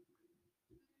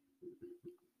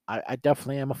 I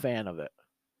definitely am a fan of it.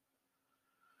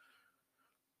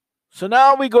 So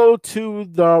now we go to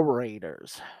the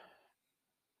Raiders.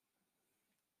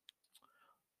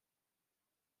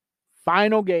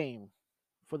 Final game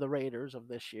for the Raiders of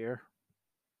this year.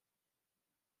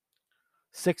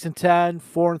 6-10,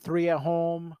 4-3 at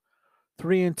home,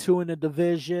 3-2 in the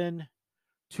division,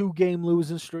 2-game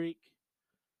losing streak.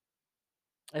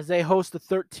 as they host a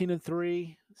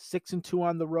 13-3, 6-2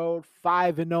 on the road,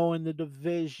 5-0 in the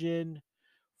division,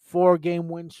 4-game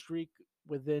win streak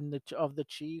within the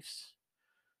Chiefs.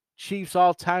 Chiefs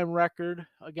all-time record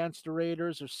against the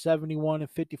Raiders are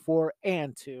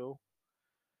 71-54-2.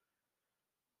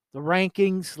 The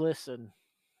rankings, listen,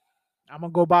 I'm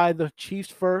going to go by the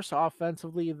Chiefs first,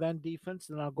 offensively, then defense,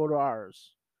 then I'll go to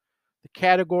ours. The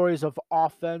categories of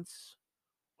offense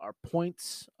are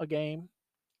points a game,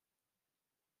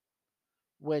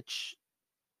 which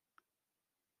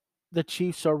the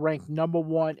Chiefs are ranked number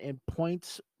 1 in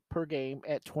points per game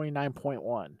at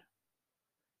 29.1,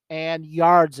 and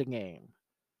yards a game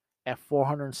at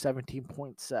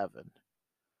 417.7.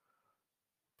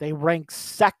 They rank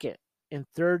second in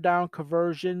third down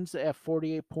conversions at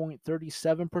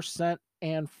 48.37%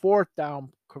 and fourth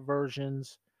down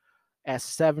conversions at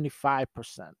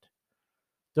 75%.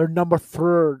 They're number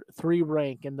three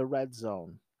rank in the red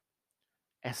zone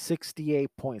at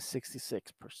 68.66%.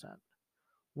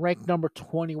 Ranked number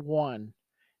 21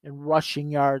 in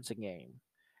rushing yards a game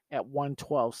at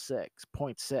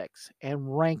 112.6,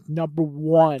 and ranked number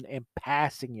 1 in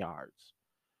passing yards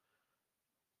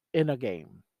in a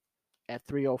game at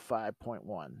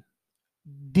 305.1.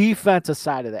 Defensive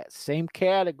side of that, same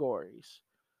categories,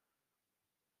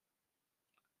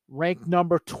 ranked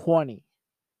number 20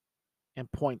 in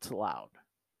points allowed.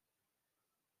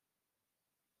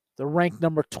 They're ranked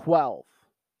number 12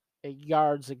 at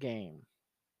yards a game.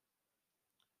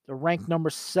 They're ranked number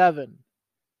 7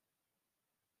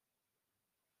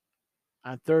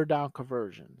 on third down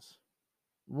conversions.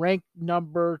 Ranked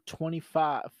number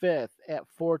 25th at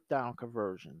fourth down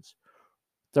conversions.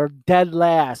 They're dead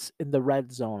last in the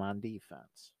red zone on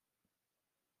defense.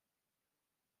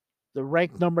 They're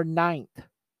ranked number 9th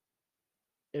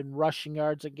in rushing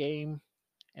yards a game,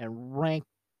 and ranked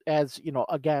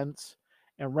against,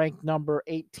 and ranked number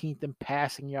 18th in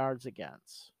passing yards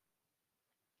against.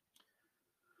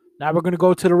 Now we're going to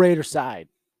go to the Raider side.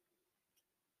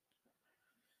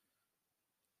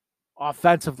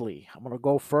 Offensively, I'm going to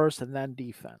go first and then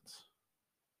defense.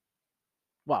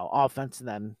 Well, offense and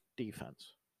then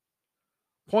defense.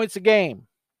 Points a game.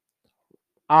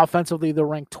 Offensively, they're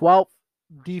ranked 12th.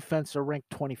 Defense are ranked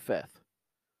 25th.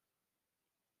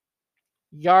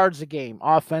 Yards a game.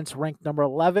 Offense ranked number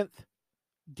 11th.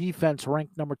 Defense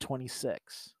ranked number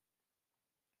 26.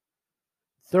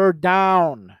 Third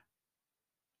down.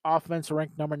 Offense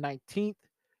ranked number 19th.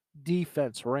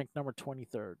 Defense ranked number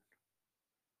 23rd.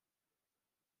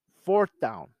 Fourth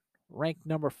down. Ranked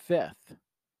number 5th.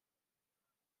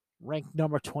 Ranked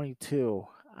number 22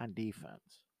 on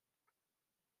defense.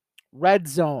 Red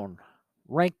zone.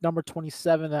 Ranked number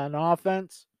 27 on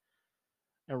offense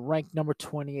and ranked number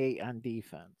 28 on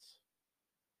defense.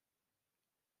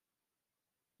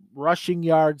 Rushing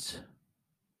yards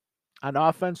on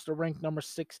offense, they're ranked number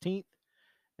 16th,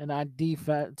 and on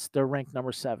defense, they're ranked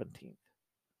number 17th.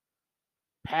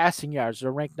 Passing yards,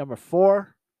 they're ranked number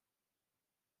 4,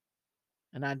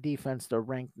 and on defense, they're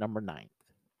ranked number 9th.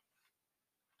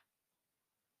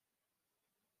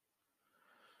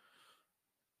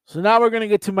 So now we're going to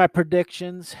get to my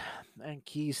predictions and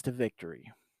keys to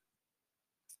victory.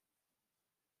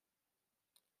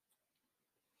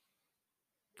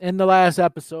 In the last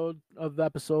episode of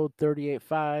episode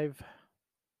 38.5,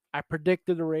 I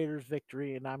predicted the Raiders'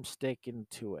 victory, and I'm sticking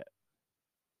to it.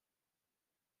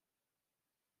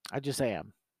 I just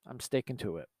am. I'm sticking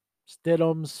to it.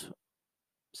 Stidham's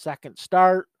second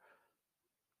start.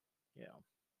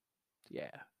 Yeah.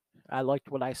 I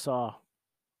liked what I saw.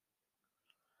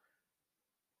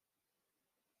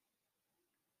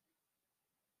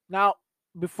 Now,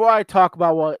 before I talk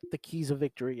about what the keys of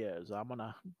victory is, I'm going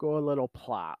to go a little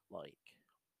plot like.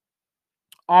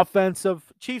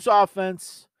 Chiefs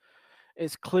offense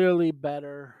is clearly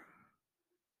better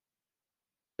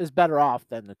off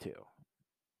than the two.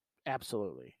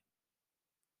 Absolutely.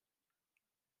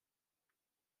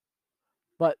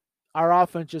 But our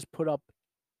offense just put up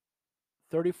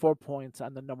 34 points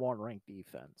on the number 1 ranked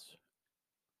defense.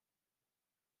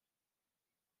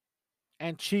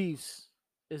 And Chiefs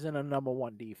isn't a number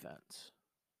 1 defense.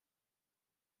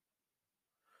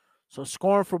 So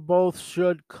scoring for both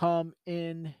should come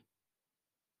in,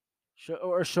 should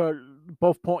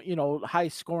both high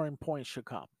scoring points should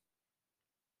come.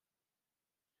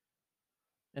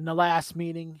 In the last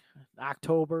meeting,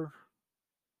 October,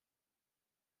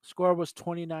 score was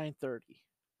 29-30,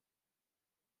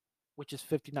 which is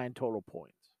 59 total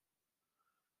points.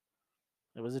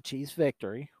 It was a Chiefs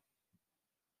victory.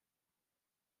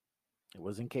 It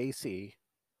was in KC.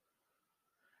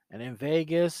 And in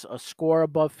Vegas, a score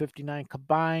above 59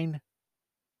 combined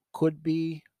could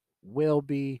be will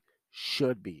be,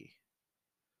 should be.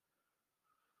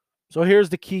 So here's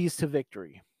the keys to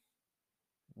victory: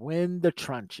 win the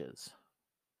trenches,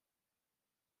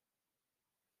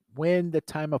 win the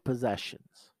time of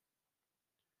possessions,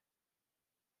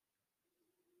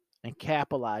 and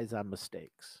capitalize on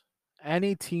mistakes.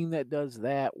 Any team that does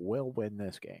that will win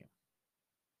this game.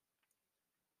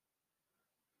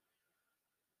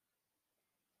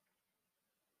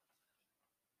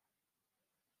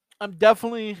 I'm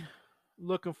definitely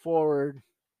looking forward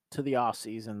to the off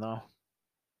season, though.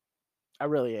 I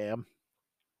really am.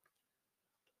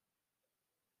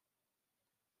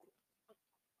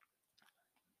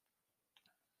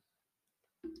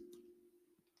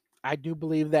 I do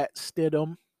believe that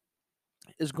Stidham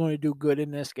is going to do good in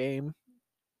this game,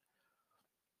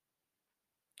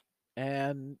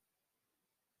 and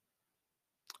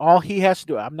all he has to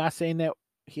do. I'm not saying that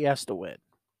he has to win.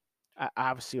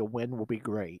 Obviously, a win will be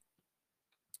great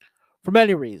for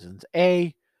many reasons.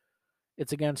 A,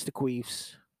 it's against the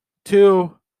Queefs.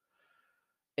 Two,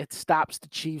 it stops the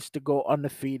Chiefs to go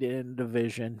undefeated in the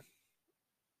division,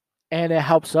 and it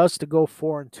helps us to go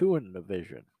 4-2 in the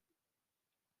division.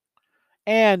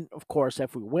 And of course,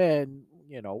 if we win,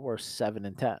 we're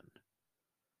 7-10.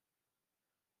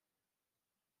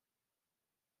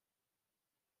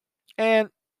 And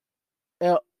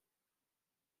uh,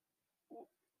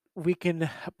 we can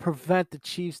prevent the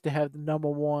Chiefs to have the number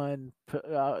one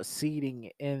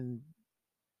seeding in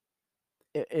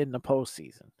the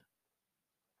postseason.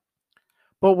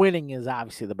 But winning is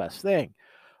obviously the best thing.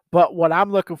 But what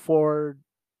I'm looking forward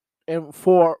and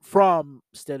from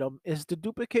Stidham is to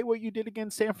duplicate what you did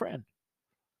against San Fran.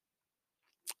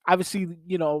 Obviously,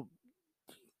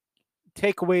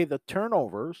 take away the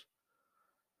turnovers.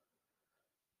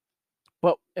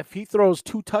 But if he throws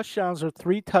 2 touchdowns or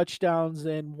 3 touchdowns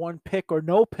and 1 pick or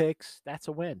no picks, that's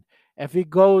a win. If he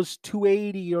goes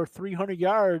 280 or 300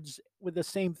 yards with the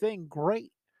same thing,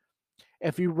 great.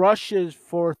 If he rushes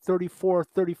for 34,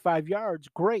 35 yards,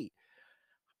 great.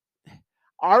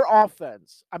 Our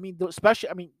offense,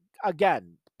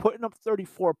 again, putting up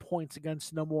 34 points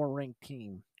against no more ranked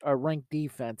team or ranked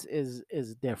defense is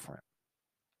different.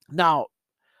 Now,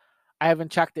 I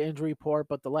haven't checked the injury report,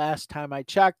 but the last time I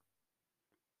checked,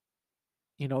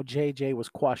 JJ was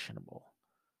questionable.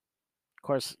 Of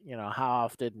course, how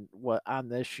often on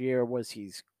this year was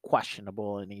he's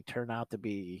questionable and he turned out to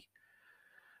be,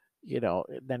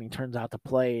 then he turns out to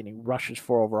play and he rushes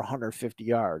for over 150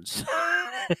 yards.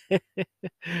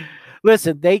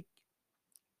 Listen,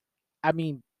 I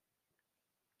mean,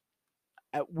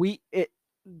 we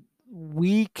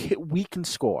can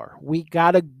score. We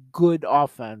got a good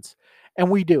offense, and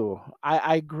we do.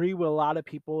 I agree with a lot of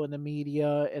people in the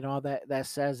media and all that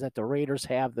says that the Raiders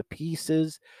have the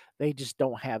pieces, they just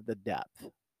don't have the depth,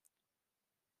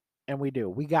 and we do.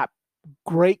 We got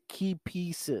great key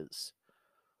pieces.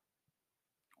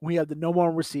 We have the number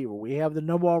one receiver. We have the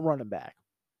number one running back.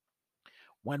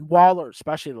 When Waller,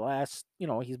 especially the last,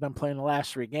 he's been playing the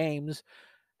last 3 games,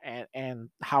 and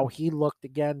how he looked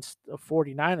against the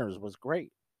 49ers was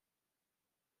great.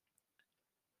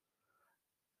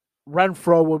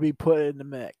 Renfro will be put in the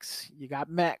mix. You got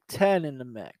Mac 10 in the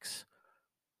mix.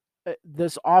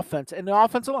 This offense and the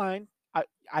offensive line,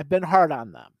 I've been hard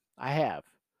on them. I have.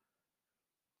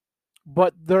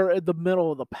 But they're in the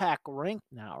middle of the pack ranked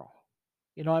now.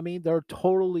 You know what I mean? They're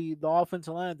totally, the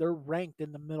offensive line, they're ranked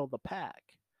in the middle of the pack,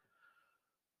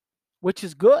 which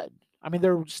is good. I mean,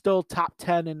 they're still top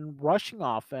 10 in rushing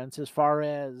offense as far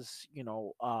as,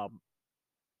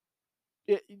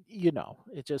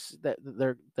 it's just that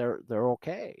they're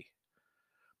okay.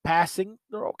 Passing,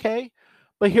 they're okay.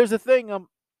 But here's the thing,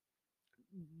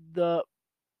 the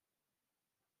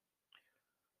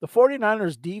the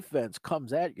 49ers defense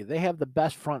comes at you. They have the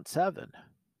best front 7.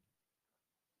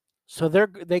 So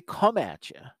they come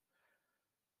at you.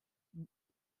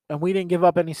 And we didn't give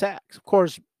up any sacks. Of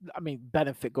course,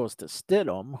 benefit goes to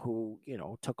Stidham, who,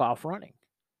 took off running.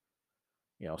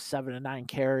 7 to 9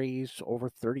 carries, over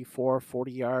 34,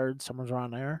 40 yards, somewhere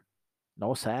around there.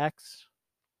 No sacks.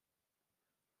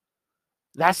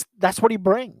 That's what he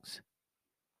brings.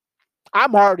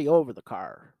 I'm already over the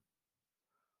car.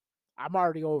 I'm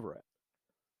already over it.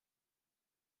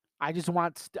 I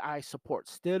support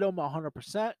Stidham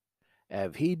 100%.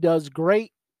 If he does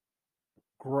great,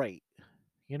 great.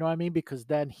 You know what I mean? Because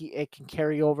then it can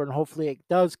carry over, and hopefully it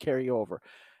does carry over.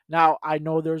 Now, I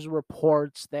know there's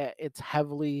reports that it's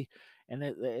heavily, and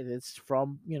it's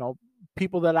from,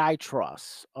 people that I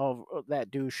trust of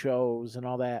that do shows and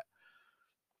all that.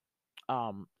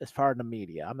 As far as the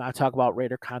media, I'm not talking about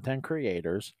Raider content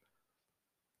creators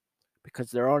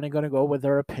because they're only going to go with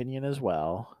their opinion as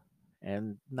well.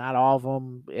 And not all of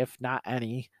them, if not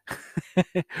any,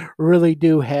 really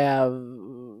do have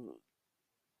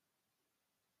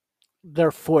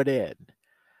their foot in.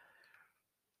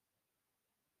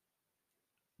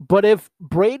 But if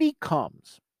Brady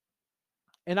comes,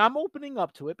 and I'm opening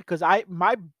up to it because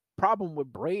my problem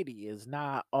with Brady is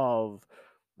not of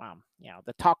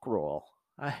the tuck rule.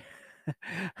 I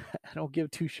I don't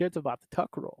give two shits about the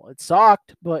tuck rule. It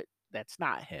sucked, but that's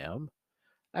not him.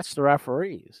 That's the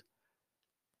referees.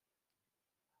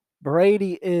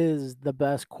 Brady is the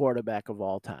best quarterback of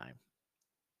all time.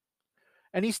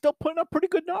 And he's still putting up pretty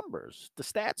good numbers. The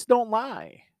stats don't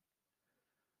lie.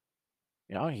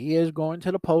 He is going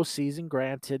to the postseason.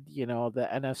 Granted, the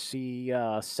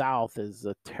NFC South is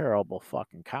a terrible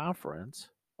fucking conference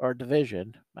or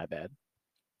division. My bad.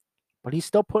 But he's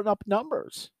still putting up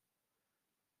numbers.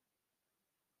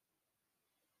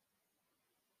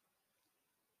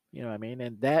 You know what I mean?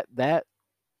 And that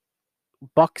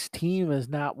Bucks team is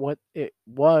not what it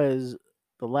was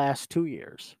the last 2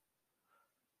 years.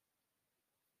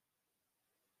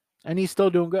 And he's still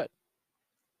doing good.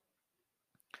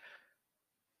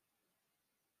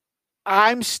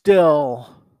 I'm still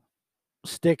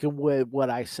sticking with what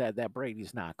I said, that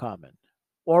Brady's not coming,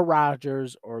 or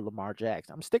Rodgers or Lamar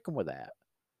Jackson. I'm sticking with that.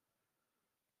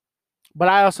 But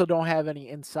I also don't have any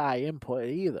inside input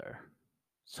either.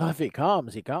 So if he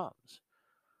comes, he comes.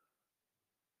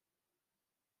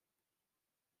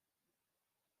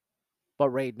 But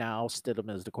right now, Stidham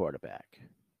is the quarterback.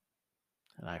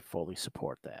 And I fully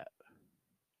support that.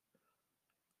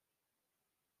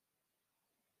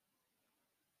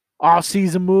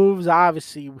 Off-season moves,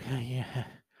 obviously. Yeah.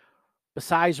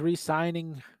 Besides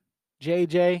re-signing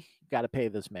JJ, you got to pay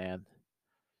this man.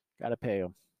 Got to pay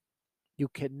him. You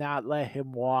cannot let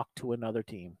him walk to another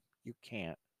team. You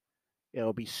can't.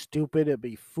 It'll be stupid. It'll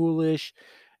be foolish.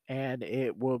 And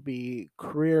it will be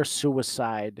career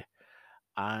suicide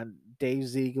on Dave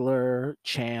Ziegler,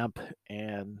 Champ,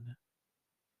 and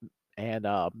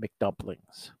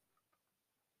McDumplings.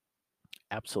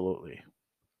 Absolutely.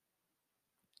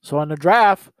 So on the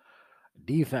draft,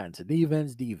 defense.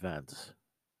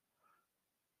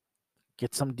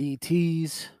 Get some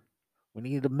DTs. We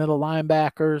need the middle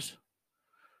linebackers.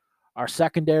 Our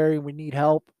secondary, we need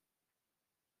help.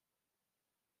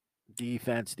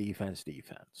 Defense.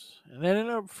 And then in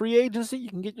a free agency, you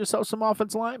can get yourself some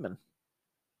offensive linemen.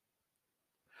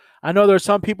 I know there's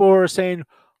some people who are saying,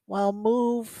 well,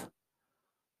 move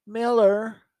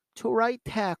Miller to right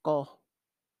tackle.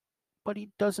 But he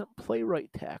doesn't play right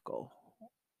tackle.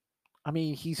 I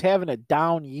mean, he's having a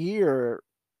down year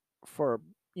for,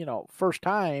 first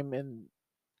time in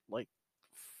like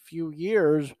few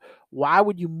years. Why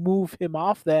would you move him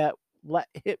off that? Let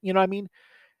him, you know what I mean?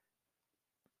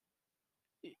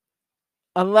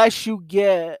 Unless you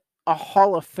get a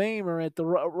Hall of Famer at the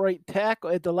right tackle,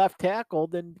 at the left tackle,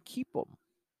 then keep him.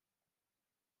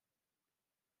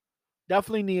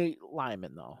 Definitely need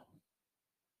linemen though.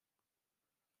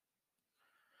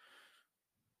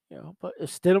 But if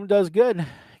Stidham does good,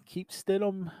 keep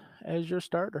Stidham as your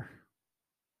starter.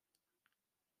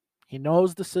 He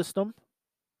knows the system.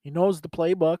 He knows the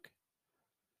playbook.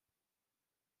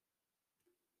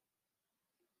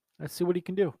 Let's see what he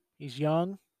can do. He's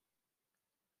young.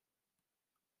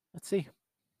 Let's see.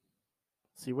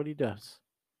 See what he does.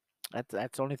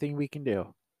 That's the only thing we can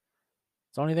do.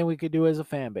 It's the only thing we could do as a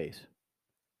fan base.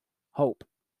 Hope.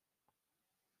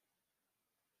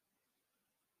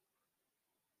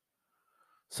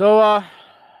 So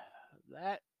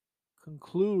that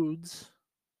concludes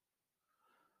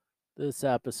this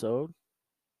episode.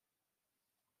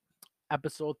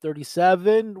 Episode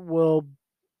 37 will,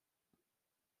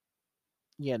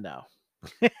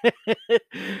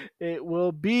 it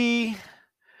will be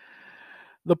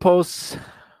the post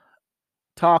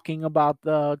talking about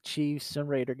the Chiefs and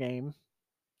Raider game,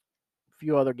 a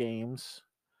few other games,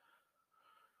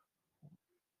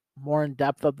 more in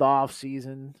depth of the off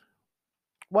season,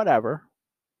 whatever.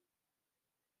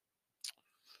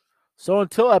 So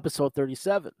until episode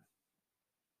 37,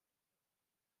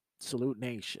 Salute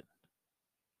Nation.